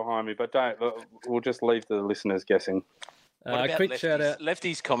fire behind me. But we'll just leave the listeners guessing. Quick shout out.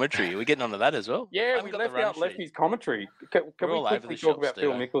 Lefty's commentary. Are we getting onto that as well? Yeah, we left out Lefty's commentary. Can we quickly talk about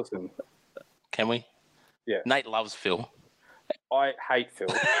Phil Mickelson? Can we? Yeah. Nate loves Phil. I hate Phil.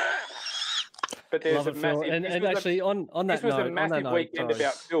 But there's a massive... And actually, on that note... This was a massive weekend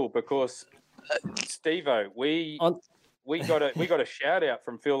about Phil because, Steve-O, we got a shout-out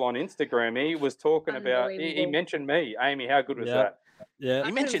from Phil on Instagram. He was talking about... He mentioned me. Amy, how good was that? Yeah.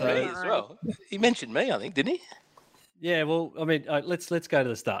 He mentioned me as well. He mentioned me, I think, didn't he? Yeah, well, I mean, let's go to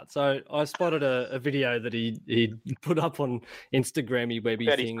the start. So I spotted a video that he put up on Instagram, Webby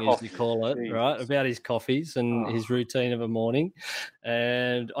thing, as you call it, right, about his coffees and his routine of a morning.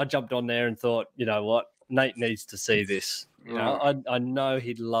 And I jumped on there and thought, you know what, Nate needs to see this. You know, I know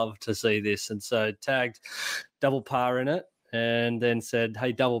he'd love to see this, and so tagged Double Par in it. And then said,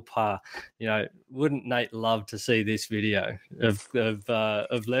 "Hey, Double Par, you know, wouldn't Nate love to see this video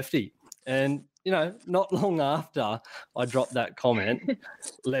of Lefty?" And you know, not long after I dropped that comment,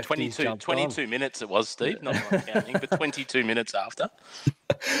 Lefty 22 minutes it was, Steve, not counting, but 22 minutes after.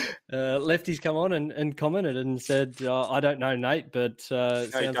 Lefty's come on and commented and said, I don't know, Nate, but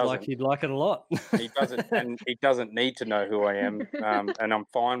sounds like he'd like it a lot. He doesn't, and he doesn't need to know who I am, and I'm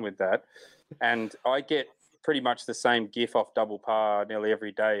fine with that. And I get pretty much the same gif off Double Par nearly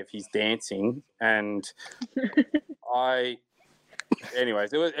every day of he's dancing. And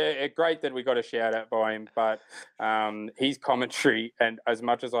anyways, it was great that we got a shout out by him, but his commentary, and as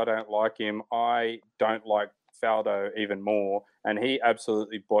much as I don't like him, I don't like Faldo even more, and he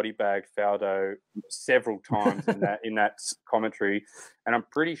absolutely body bagged Faldo several times in that commentary, and I'm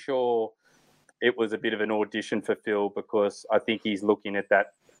pretty sure it was a bit of an audition for Phil, because I think he's looking at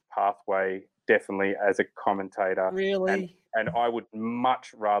that pathway definitely as a commentator. Really? And I would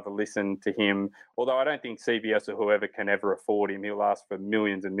much rather listen to him, although I don't think CBS or whoever can ever afford him. He'll last for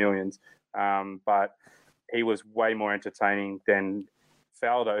millions and millions. But he was way more entertaining than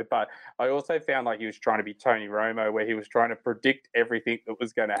Faldo. But I also found like he was trying to be Tony Romo, where he was trying to predict everything that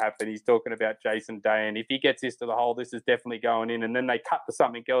was going to happen. He's talking about Jason Day, and if he gets this to the hole, this is definitely going in. And then they cut to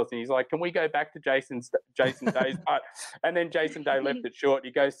something else, and he's like, "Can we go back to Jason Day's putt?" And then Jason Day left it short.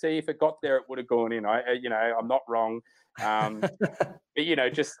 You go, "See, if it got there, it would have gone in." I'm not wrong. But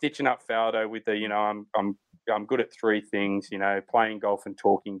just stitching up Faldo with the, I'm good at three things, playing golf and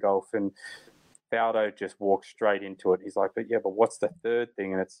talking golf, and Faldo just walked straight into it. He's like, but what's the third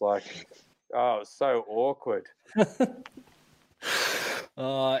thing? And it's like, oh, it's so awkward.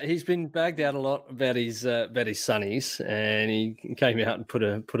 He's been bagged out a lot about his sonnies, and he came out and put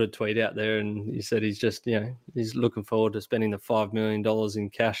a tweet out there, and he said he's just he's looking forward to spending the $5 million in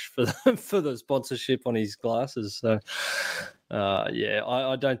cash for the sponsorship on his glasses. So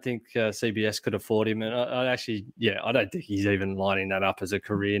I don't think CBS could afford him, and I don't think he's even lining that up as a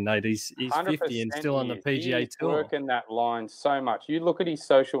career, Nate. He's 50 and still on the PGA Tour. Working that line so much. You look at his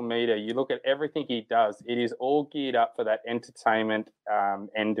social media, you look at everything he does. It is all geared up for that entertainment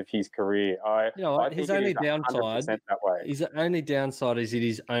end of his career. His only downside is it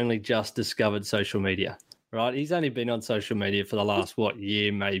is only just discovered social media. Right, he's only been on social media for the last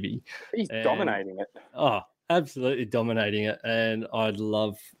year maybe. He's dominating it. Oh, absolutely dominating it, and I'd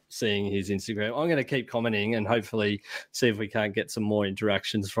love seeing his Instagram. I'm going to keep commenting and hopefully see if we can't get some more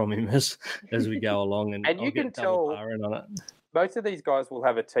interactions from him as we go along. And you can tell on it. Most of these guys will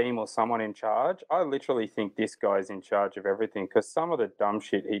have a team or someone in charge. I literally think this guy's in charge of everything, because some of the dumb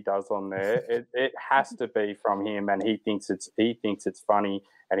shit he does on there, it has to be from him, and he thinks it's funny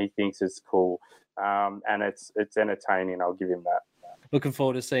and he thinks it's cool, and it's entertaining. I'll give him that. Looking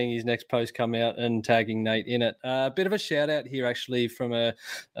forward to seeing his next post come out and tagging Nate in it. A bit of a shout out here, actually, from a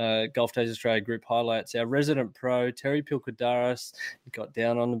Golf Days Australia group highlights. Our resident pro, Terry Pilkadaris, got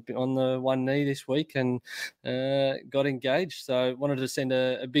down on the one knee this week and got engaged. So wanted to send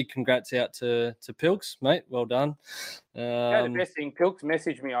a big congrats out to Pilks, mate. Well done. The best thing, Pilks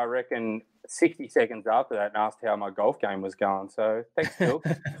messaged me, I reckon, 60 seconds after that and asked how my golf game was going. So thanks, Pilks.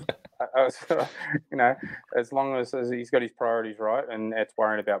 As long as he's got his priorities right and it's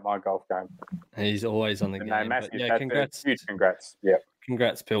worrying about my golf game. He's always on the game. No, massive. Congrats. Huge congrats. Yeah.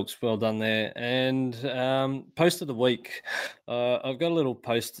 Congrats, Pilks. Well done there. And post of the week. I've got a little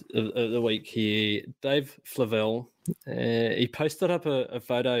post of the week here. Dave Flavelle, he posted up a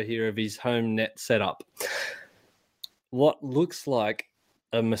photo here of his home net setup. What looks like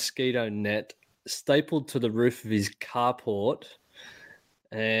a mosquito net stapled to the roof of his carport,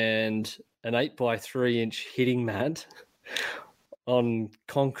 and an 8x3 inch hitting mat on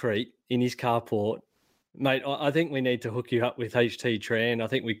concrete in his carport. Mate, I think we need to hook you up with HT Tran. I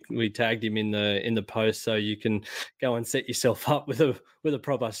think we tagged him in the post, so you can go and set yourself up with a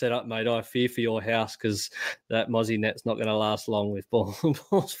proper setup, mate. I fear for your house, because that mozzie net's not going to last long with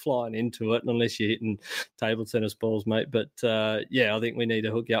balls flying into it, unless you're hitting table tennis balls, mate. But I think we need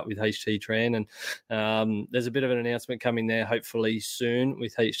to hook you up with HT Tran, and there's a bit of an announcement coming there, hopefully soon,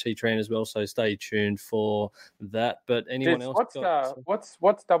 with HT Tran as well. So stay tuned for that. But anyone else?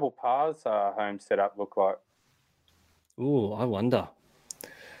 What's Double Par's home setup look like? Oh, I wonder.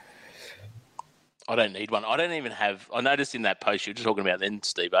 I don't need one. I don't even have. I noticed in that post you were just talking about then,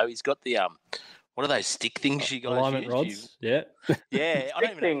 Steve-O, he's got the what are those stick things you guys alignment use? Rods. Yeah. I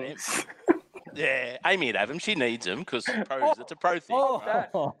don't even have them. Yeah, Amy would have them. She needs them because it's a pro thing.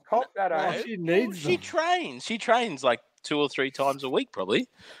 Cop that. She needs them. She trains like 2 or 3 times a week, probably.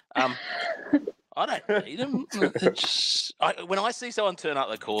 I don't need them. When I see someone turn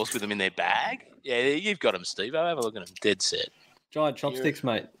up the course with them in their bag, you've got them, Steve. I'll have a look at them. Dead set. Giant chopsticks,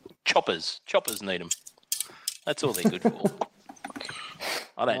 mate. Choppers need them. That's all they're good for.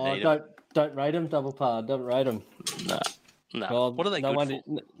 I don't need them. Don't rate them, Double Par. Don't rate them. No. Well, what are they good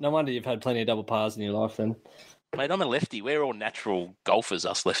for? No wonder you've had plenty of double pars in your life then. Mate, I'm a lefty. We're all natural golfers,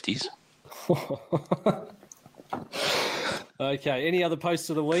 us lefties. Okay, any other posts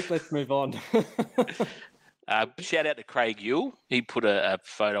of the week? Let's move on. Shout out to Craig Yule. He put a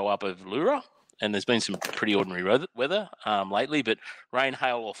photo up of Lura and there's been some pretty ordinary weather lately, but rain,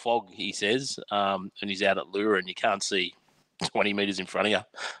 hail, or fog, he says, and he's out at Lure, and you can't see 20 metres in front of you.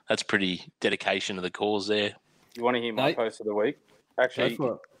 That's pretty dedication to the cause there. You want to hear my post of the week? Actually,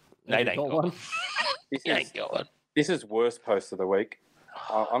 Nate ain't got one. This is worst post of the week.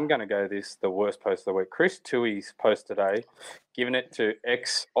 I'm going to go the worst post of the week. Chris Tui's post today, giving it to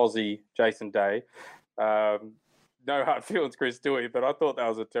ex-Aussie Jason Day. No hard feelings, Chris Tui, but I thought that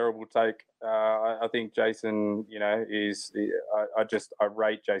was a terrible take. I think Jason, I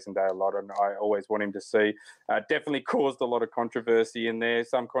rate Jason Day a lot, and I always want him to see. Definitely caused a lot of controversy in there.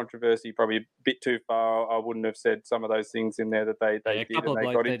 Some controversy, probably a bit too far. I wouldn't have said some of those things in there that they did. A couple of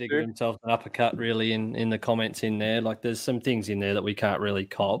blokes need to give themselves an uppercut, really, in the comments in there. Like, there's some things in there that we can't really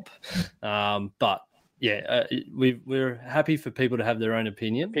cop, but. Yeah, we're happy for people to have their own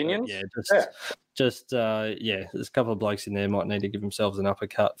opinions. There's a couple of blokes in there might need to give themselves an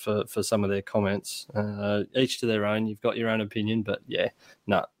uppercut for some of their comments. Each to their own. You've got your own opinion, but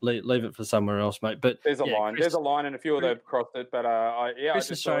leave it for somewhere else, mate. But there's a line. There's a line, and a few of them crossed it. But Chris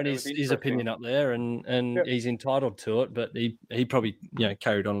has shown his opinion up there, and he's entitled to it. But he probably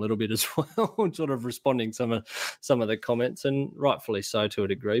carried on a little bit as well, sort of responding some of the comments, and rightfully so to a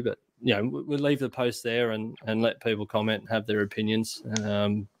degree. But we'll leave the post there and let people comment and have their opinions.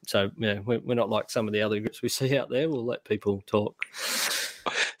 We're not like some of the other groups we see out there. We'll let people talk.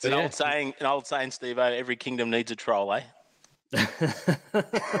 It's an old saying, Steve. Every kingdom needs a troll, eh?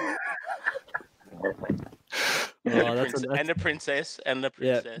 And the princess.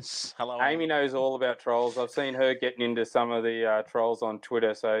 Yeah. Hello. Amy knows all about trolls. I've seen her getting into some of the trolls on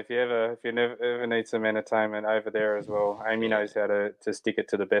Twitter. So if you ever need some entertainment over there as well, Amy knows how to stick it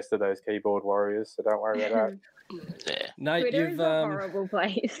to the best of those keyboard warriors. So don't worry about that. Yeah. Nate, Twitter is a horrible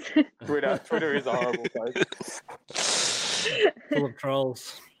place. Twitter is a horrible place. Full of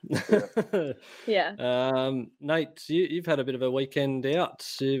trolls. Yeah. Nate, you've had a bit of a weekend out.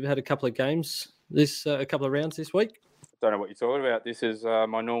 You've had a couple of games a couple of rounds this week. Don't know what you're talking about. This is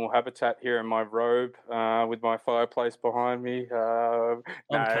my normal habitat here in my robe with my fireplace behind me.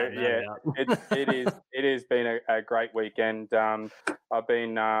 It has been a great weekend. I've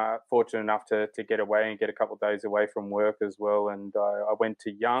been fortunate enough to get away and get a couple of days away from work as well. And I went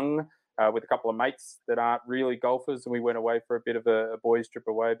to Young with a couple of mates that aren't really golfers, and we went away for a bit of a boys' trip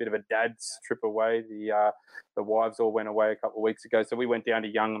away, a bit of a dad's trip away. The wives all went away a couple of weeks ago, so we went down to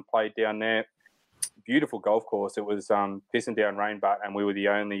Young and played down there. Beautiful golf course. It was pissing down rain, and we were the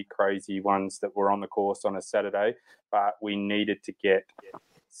only crazy ones that were on the course on a Saturday. But we needed to get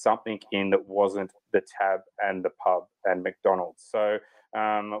something in that wasn't the Tab and the pub and McDonald's. So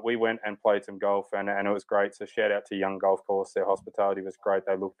we went and played some golf, and it was great. So shout out to Young Golf Course. Their hospitality was great.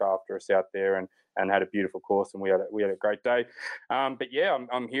 They looked after us out there and had a beautiful course, and we had a great day. But yeah,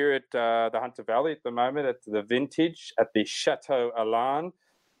 I'm here at the Hunter Valley at the moment at the Vintage at the Chateau Alan.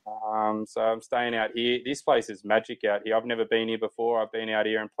 So I'm staying out here. This place is magic out here. I've never been here before. I've been out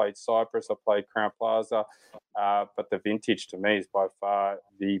here and played Cypress. I played Crown Plaza. But the Vintage to me is by far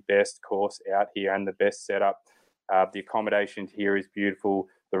the best course out here and the best setup. The accommodation here is beautiful.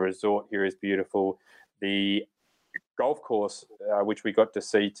 The resort here is beautiful. The golf course, which we got to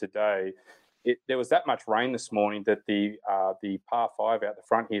see today, there was that much rain this morning that the par 5 out the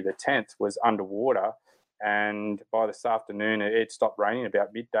front here, the 10th, was underwater. And by this afternoon, it stopped raining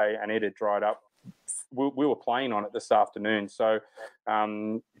about midday, and it had dried up. We were playing on it this afternoon. So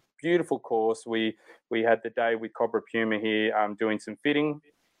beautiful course. We had the day with Cobra Puma here doing some fitting.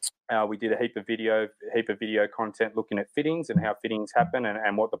 We did a heap of video content looking at fittings and how fittings happen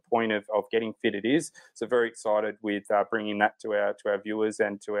and what the point of getting fitted is. So very excited with bringing that to our viewers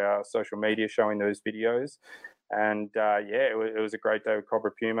and to our social media, showing those videos. And it was a great day with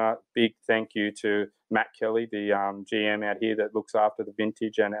Cobra Puma. Big thank you to Matt Kelly, the GM out here that looks after the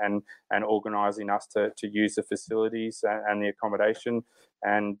Vintage and organising us to use the facilities and the accommodation.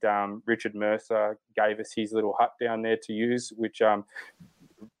 And Richard Mercer gave us his little hut down there to use, which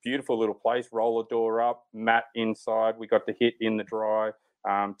beautiful little place. Roller door up, mat inside. We got to hit in the dry.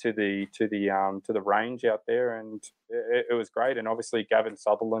 To the range out there, and it was great. And obviously Gavin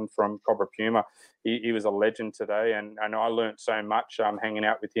Sutherland from Cobra Puma, he was a legend today, and I learnt so much hanging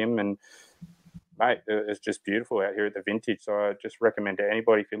out with him. And mate, it's just beautiful out here at the Vintage. So I just recommend to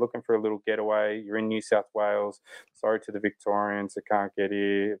anybody, if you're looking for a little getaway, you're in New South Wales. Sorry to the Victorians that can't get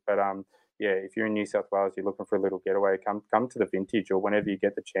here, but if you're in New South Wales, you're looking for a little getaway, come to the Vintage or whenever you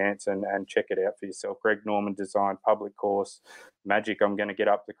get the chance and check it out for yourself. Greg Norman designed, public course, magic. I'm going to get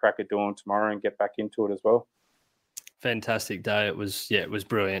up the crack of dawn tomorrow and get back into it as well. fantastic day. It was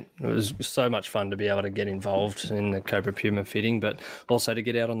brilliant. It was so much fun to be able to get involved in the Cobra Puma fitting, but also to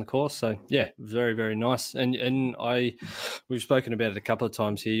get out on the course. So yeah, very, very nice. And we've spoken about it a couple of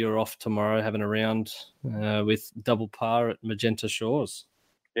times here. You're off tomorrow having a round with Double Par at Magenta Shores.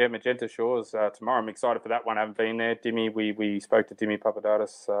 Yeah, Magenta Shores tomorrow. I'm excited for that one. I haven't been there. Dimmy, we spoke to Dimmy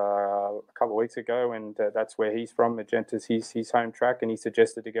Papadakis a couple of weeks ago, and that's where he's from. Magenta's his home track, and he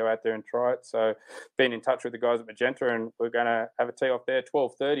suggested to go out there and try it. So been in touch with the guys at Magenta, and we're going to have a tee off there,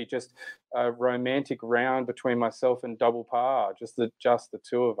 12:30, just a romantic round between myself and Double Par, just the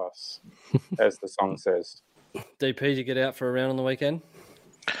two of us, as the song says. DP, did you get out for a round on the weekend?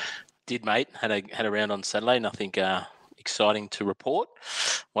 Did, mate. Had a round on Saturday. Nothing exciting to report.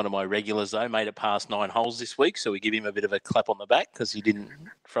 One of my regulars, though, made it past 9 holes this week, so we give him a bit of a clap on the back because he didn't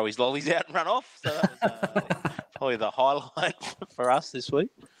throw his lollies out and run off. So that was probably the highlight for us this week.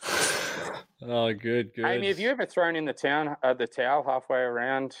 Oh, good. Amy, have you ever thrown in the towel halfway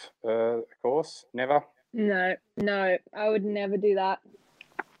around the course? Never? No, I would never do that.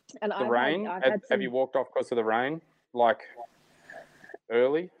 And the rain? Have you walked off because of the rain? Like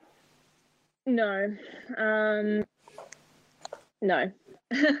early? No. No.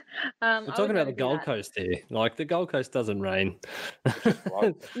 We're talking about the Gold Coast here. Like, the Gold Coast doesn't rain.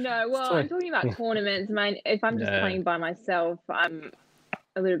 No, well, I'm talking about tournaments. If I'm just playing by myself, I'm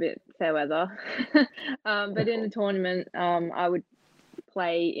a little bit fair weather. But in a tournament, I would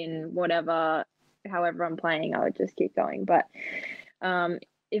play in however I'm playing, I would just keep going. But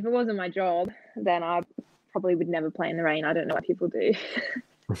if it wasn't my job, then I probably would never play in the rain. I don't know what people do.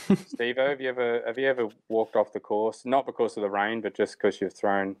 Steve-o, have you ever walked off the course, not because of the rain, but just because you've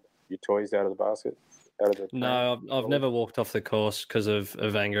thrown your toys out of the basket? No, I've never walked off the course because of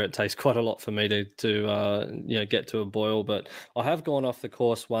anger. It takes quite a lot for me to get to a boil. But I have gone off the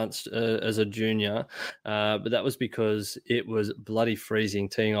course once as a junior, but that was because it was bloody freezing,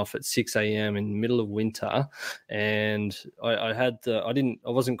 teeing off at 6 a.m. in the middle of winter, and I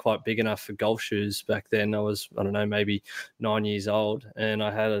wasn't quite big enough for golf shoes back then. I was, I don't know, maybe 9 years old, and I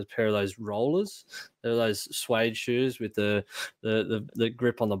had a pair of those rollers. They're those suede shoes with the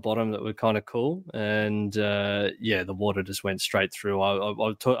grip on the bottom that were kind of cool. And the water just went straight through.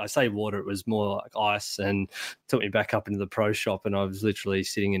 I say water, it was more like ice, and took me back up into the pro shop, and I was literally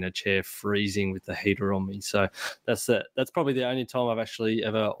sitting in a chair freezing with the heater on me. So that's probably the only time I've actually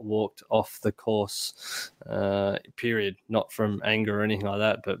ever walked off the course, period. Not from anger or anything like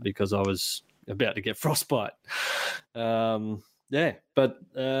that, but because I was about to get frostbite. Yeah, but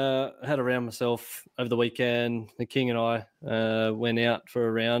I had a round myself over the weekend. The King and I went out for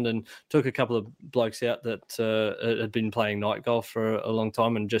a round and took a couple of blokes out that had been playing night golf for a long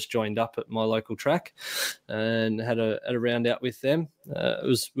time and just joined up at my local track, and had a round out with them. It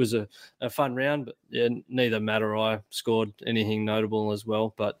was a fun round, but neither Matt or I scored anything notable as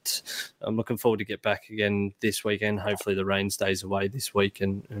well. But I'm looking forward to get back again this weekend. Hopefully the rain stays away this week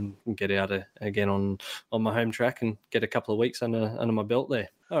and get out again on my home track and get a couple of weeks under my belt there.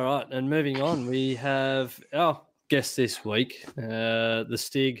 All right, and moving on, we have our guest this week, the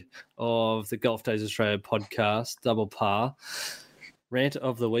Stig of the Golf Days Australia podcast, Double Par. Rant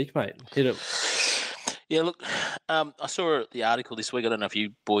of the week, mate. Hit it. Yeah, look, I saw the article this week. I don't know if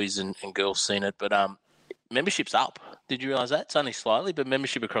you boys and girls seen it, but membership's up. Did you realise that? It's only slightly, but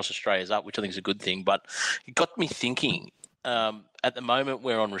membership across Australia is up, which I think is a good thing. But it got me thinking. At the moment,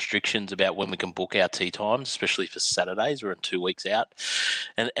 we're on restrictions about when we can book our tee times, especially for Saturdays. We're 2 weeks out.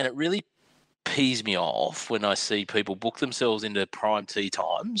 And it really pees me off when I see people book themselves into prime tee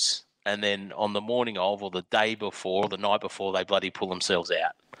times, and then on the morning of, or the day before, or the night before, they bloody pull themselves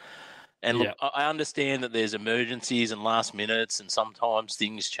out. And look, I understand that there's emergencies and last minutes, and sometimes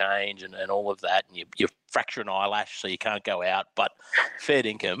things change and all of that, and you fracture an eyelash so you can't go out. But fair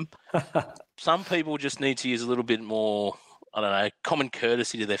dinkum, some people just need to use a little bit more, I don't know, common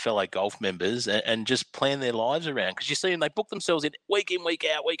courtesy to their fellow golf members and just plan their lives around. Because you see them, they book themselves in, week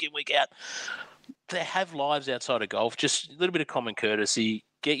out. They have lives outside of golf. Just a little bit of common courtesy.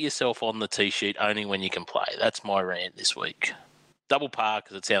 Get yourself on the tee sheet only when you can play. That's my rant this week. Double par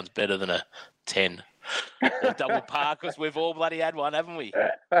because it sounds better than a 10. Or double par because we've all bloody had one, haven't we?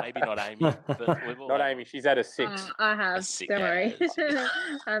 Maybe not Amy. But we've all not Amy. She's had a 6. I have. Don't worry.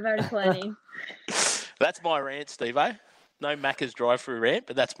 I've had plenty. That's my rant, Steve-o. No Macca's drive-through rant,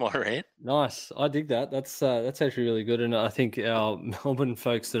 but that's my rant. Nice. I dig that. That's actually really good. And I think our Melbourne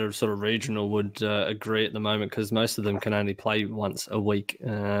folks that are sort of regional would agree at the moment, because most of them can only play once a week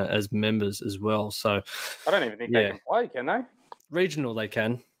as members as well. So I don't even think they can play, can they? Regional, they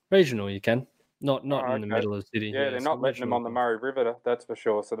can. Regional, you can. Not in the middle of the city. Yeah, they're not letting them on the Murray River, that's for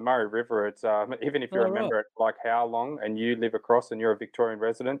sure. So the Murray River, it's even if you remember it like how long and you live across and you're a Victorian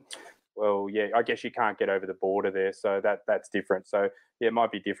resident, well, yeah, I guess you can't get over the border there, so that's different. So yeah, it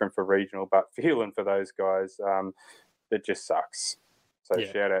might be different for regional, but feeling for those guys, it just sucks. So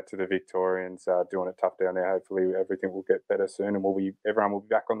shout out to the Victorians doing it tough down there. Hopefully everything will get better soon, and everyone will be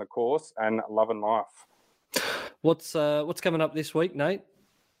back on the course and loving life. What's coming up this week, Nate?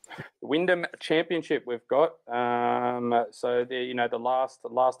 Wyndham Championship we've got. So the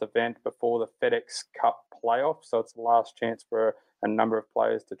last event before the FedEx Cup playoff. So it's the last chance for a number of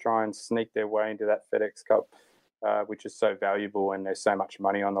players to try and sneak their way into that FedEx Cup, which is so valuable, and there's so much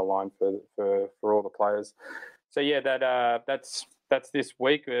money on the line for all the players. So yeah, that's this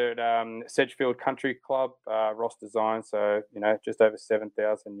week at Sedgefield Country Club, Ross Design. So, just over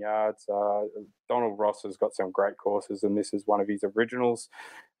 7,000 yards. Donald Ross has got some great courses, and this is one of his originals.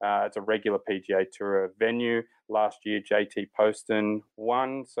 It's a regular PGA Tour venue. Last year, JT Poston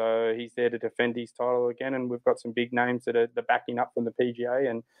won, so he's there to defend his title again. And we've got some big names that are backing up from the PGA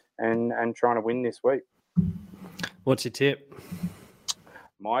and trying to win this week. What's your tip?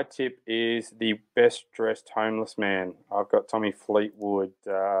 My tip is the best dressed homeless man. I've got Tommy Fleetwood.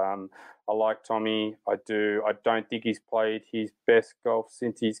 I like Tommy. I do. I don't think he's played his best golf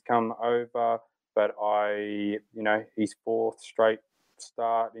since he's come over, but his fourth straight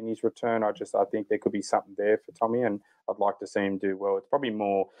start in his return. I think there could be something there for Tommy, and I'd like to see him do well. It's probably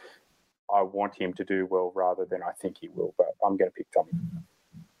more I want him to do well rather than I think he will, but I'm going to pick Tommy.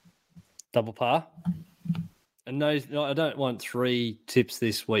 Double par? And no, I don't want 3 tips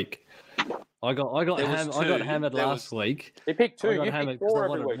this week. I got hammered last week. He picked 2. You picked 4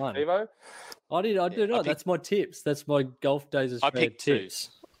 every week, Stevo. I did not. That's my tips. That's my Golf Days Australia tips.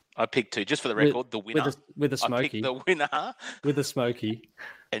 2. I picked 2, just for the record. The winner with a smoky. I picked the winner with a smoky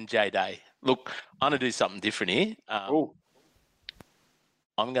and J Day. Look, I'm gonna do something different here. I'm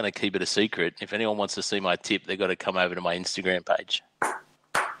gonna keep it a secret. If anyone wants to see my tip, they've got to come over to my Instagram page.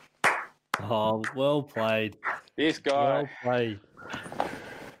 Oh, well played. This guy. Well played.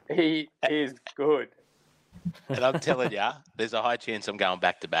 He is good. And I'm telling you, there's a high chance I'm going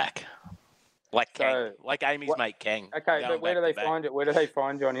back to back. Like Kang, like Amy's mate Kang. Okay, but where do they find it? Where do they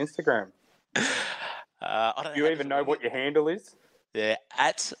find you on Instagram? I don't do you even know what your handle is? Yeah,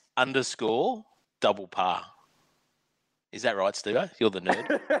 @_ double par. Is that right, Steve? You're the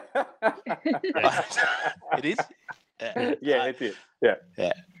nerd. It is? Yeah, it's it. Yeah.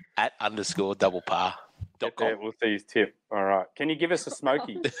 Yeah. @_ double par. Yeah, we'll see his tip. All right. Can you give us a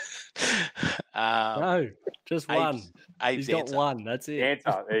smoky? No, just one. He's got one. That's it.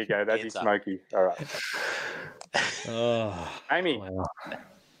 Answer. There you go. That's his smoky. All right. Amy. Wow.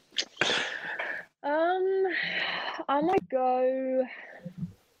 I might go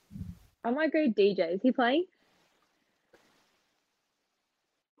DJ. Is he playing?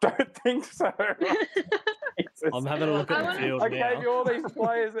 Don't think so. I'm having a look at the field now. I gave you all these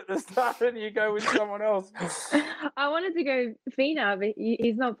players at the start and you go with someone else. I wanted to go Fina, but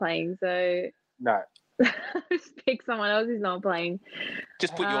he's not playing, so... No. Just pick someone else who's not playing.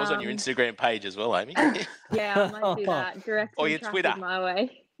 Just put yours on your Instagram page as well, Amy. Yeah, I might do that. Direct or your Twitter. My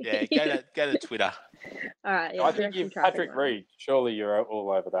way. Yeah, go to Twitter. All right, yeah. I think you've Patrick Reed. Surely you're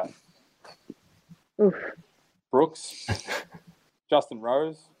all over that. Oof. Brooks. Justin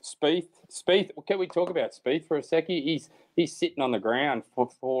Rose, Spieth. Can we talk about Spieth for a second? He's sitting on the ground for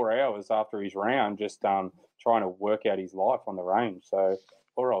 4 hours after his round, just trying to work out his life on the range. So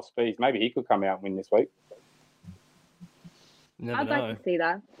poor old Spieth. Maybe he could come out and win this week. I'd like to see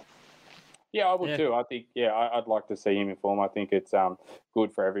that. Yeah, I would too. I think I'd like to see him in form. I think it's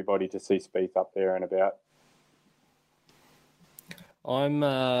good for everybody to see Spieth up there and about. I'm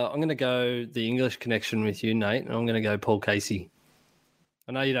going to go the English connection with you, Nate, and I'm going to go Paul Casey.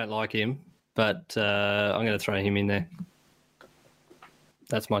 I know you don't like him, but I'm going to throw him in there.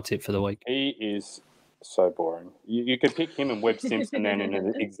 That's my tip for the week. He is so boring. You could pick him and Webb Simpson then in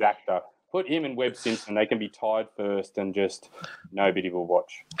an exacta. Put him and Webb Simpson. They can be tied first and just nobody will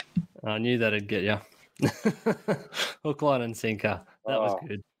watch. I knew that'd get you. Hook, line and sinker. That was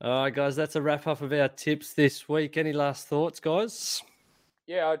good. All right, guys, that's a wrap-up of our tips this week. Any last thoughts, guys?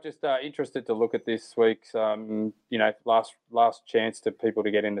 Yeah, I'm just interested to look at this week's, last chance to people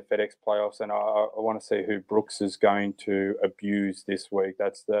to get in the FedEx playoffs, and I want to see who Brooks is going to abuse this week.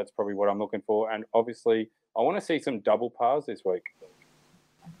 That's probably what I'm looking for, and obviously I want to see some double pars this week.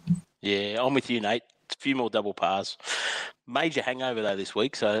 Yeah, I'm with you, Nate. A few more double pars. Major hangover though this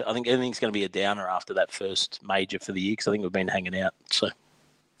week, so I think everything's going to be a downer after that first major for the year because I think we've been hanging out. So,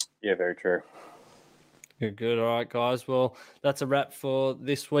 yeah, very true. Good. All right, guys. Well, that's a wrap for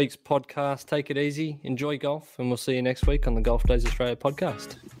this week's podcast. Take it easy. Enjoy golf, and we'll see you next week on the Golf Days Australia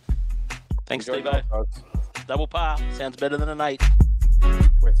podcast. Thanks, Enjoy Steve-O. golf, guys. Double par. Sounds better than an 8.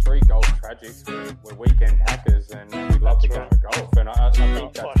 We're 3 golf tragics. We're weekend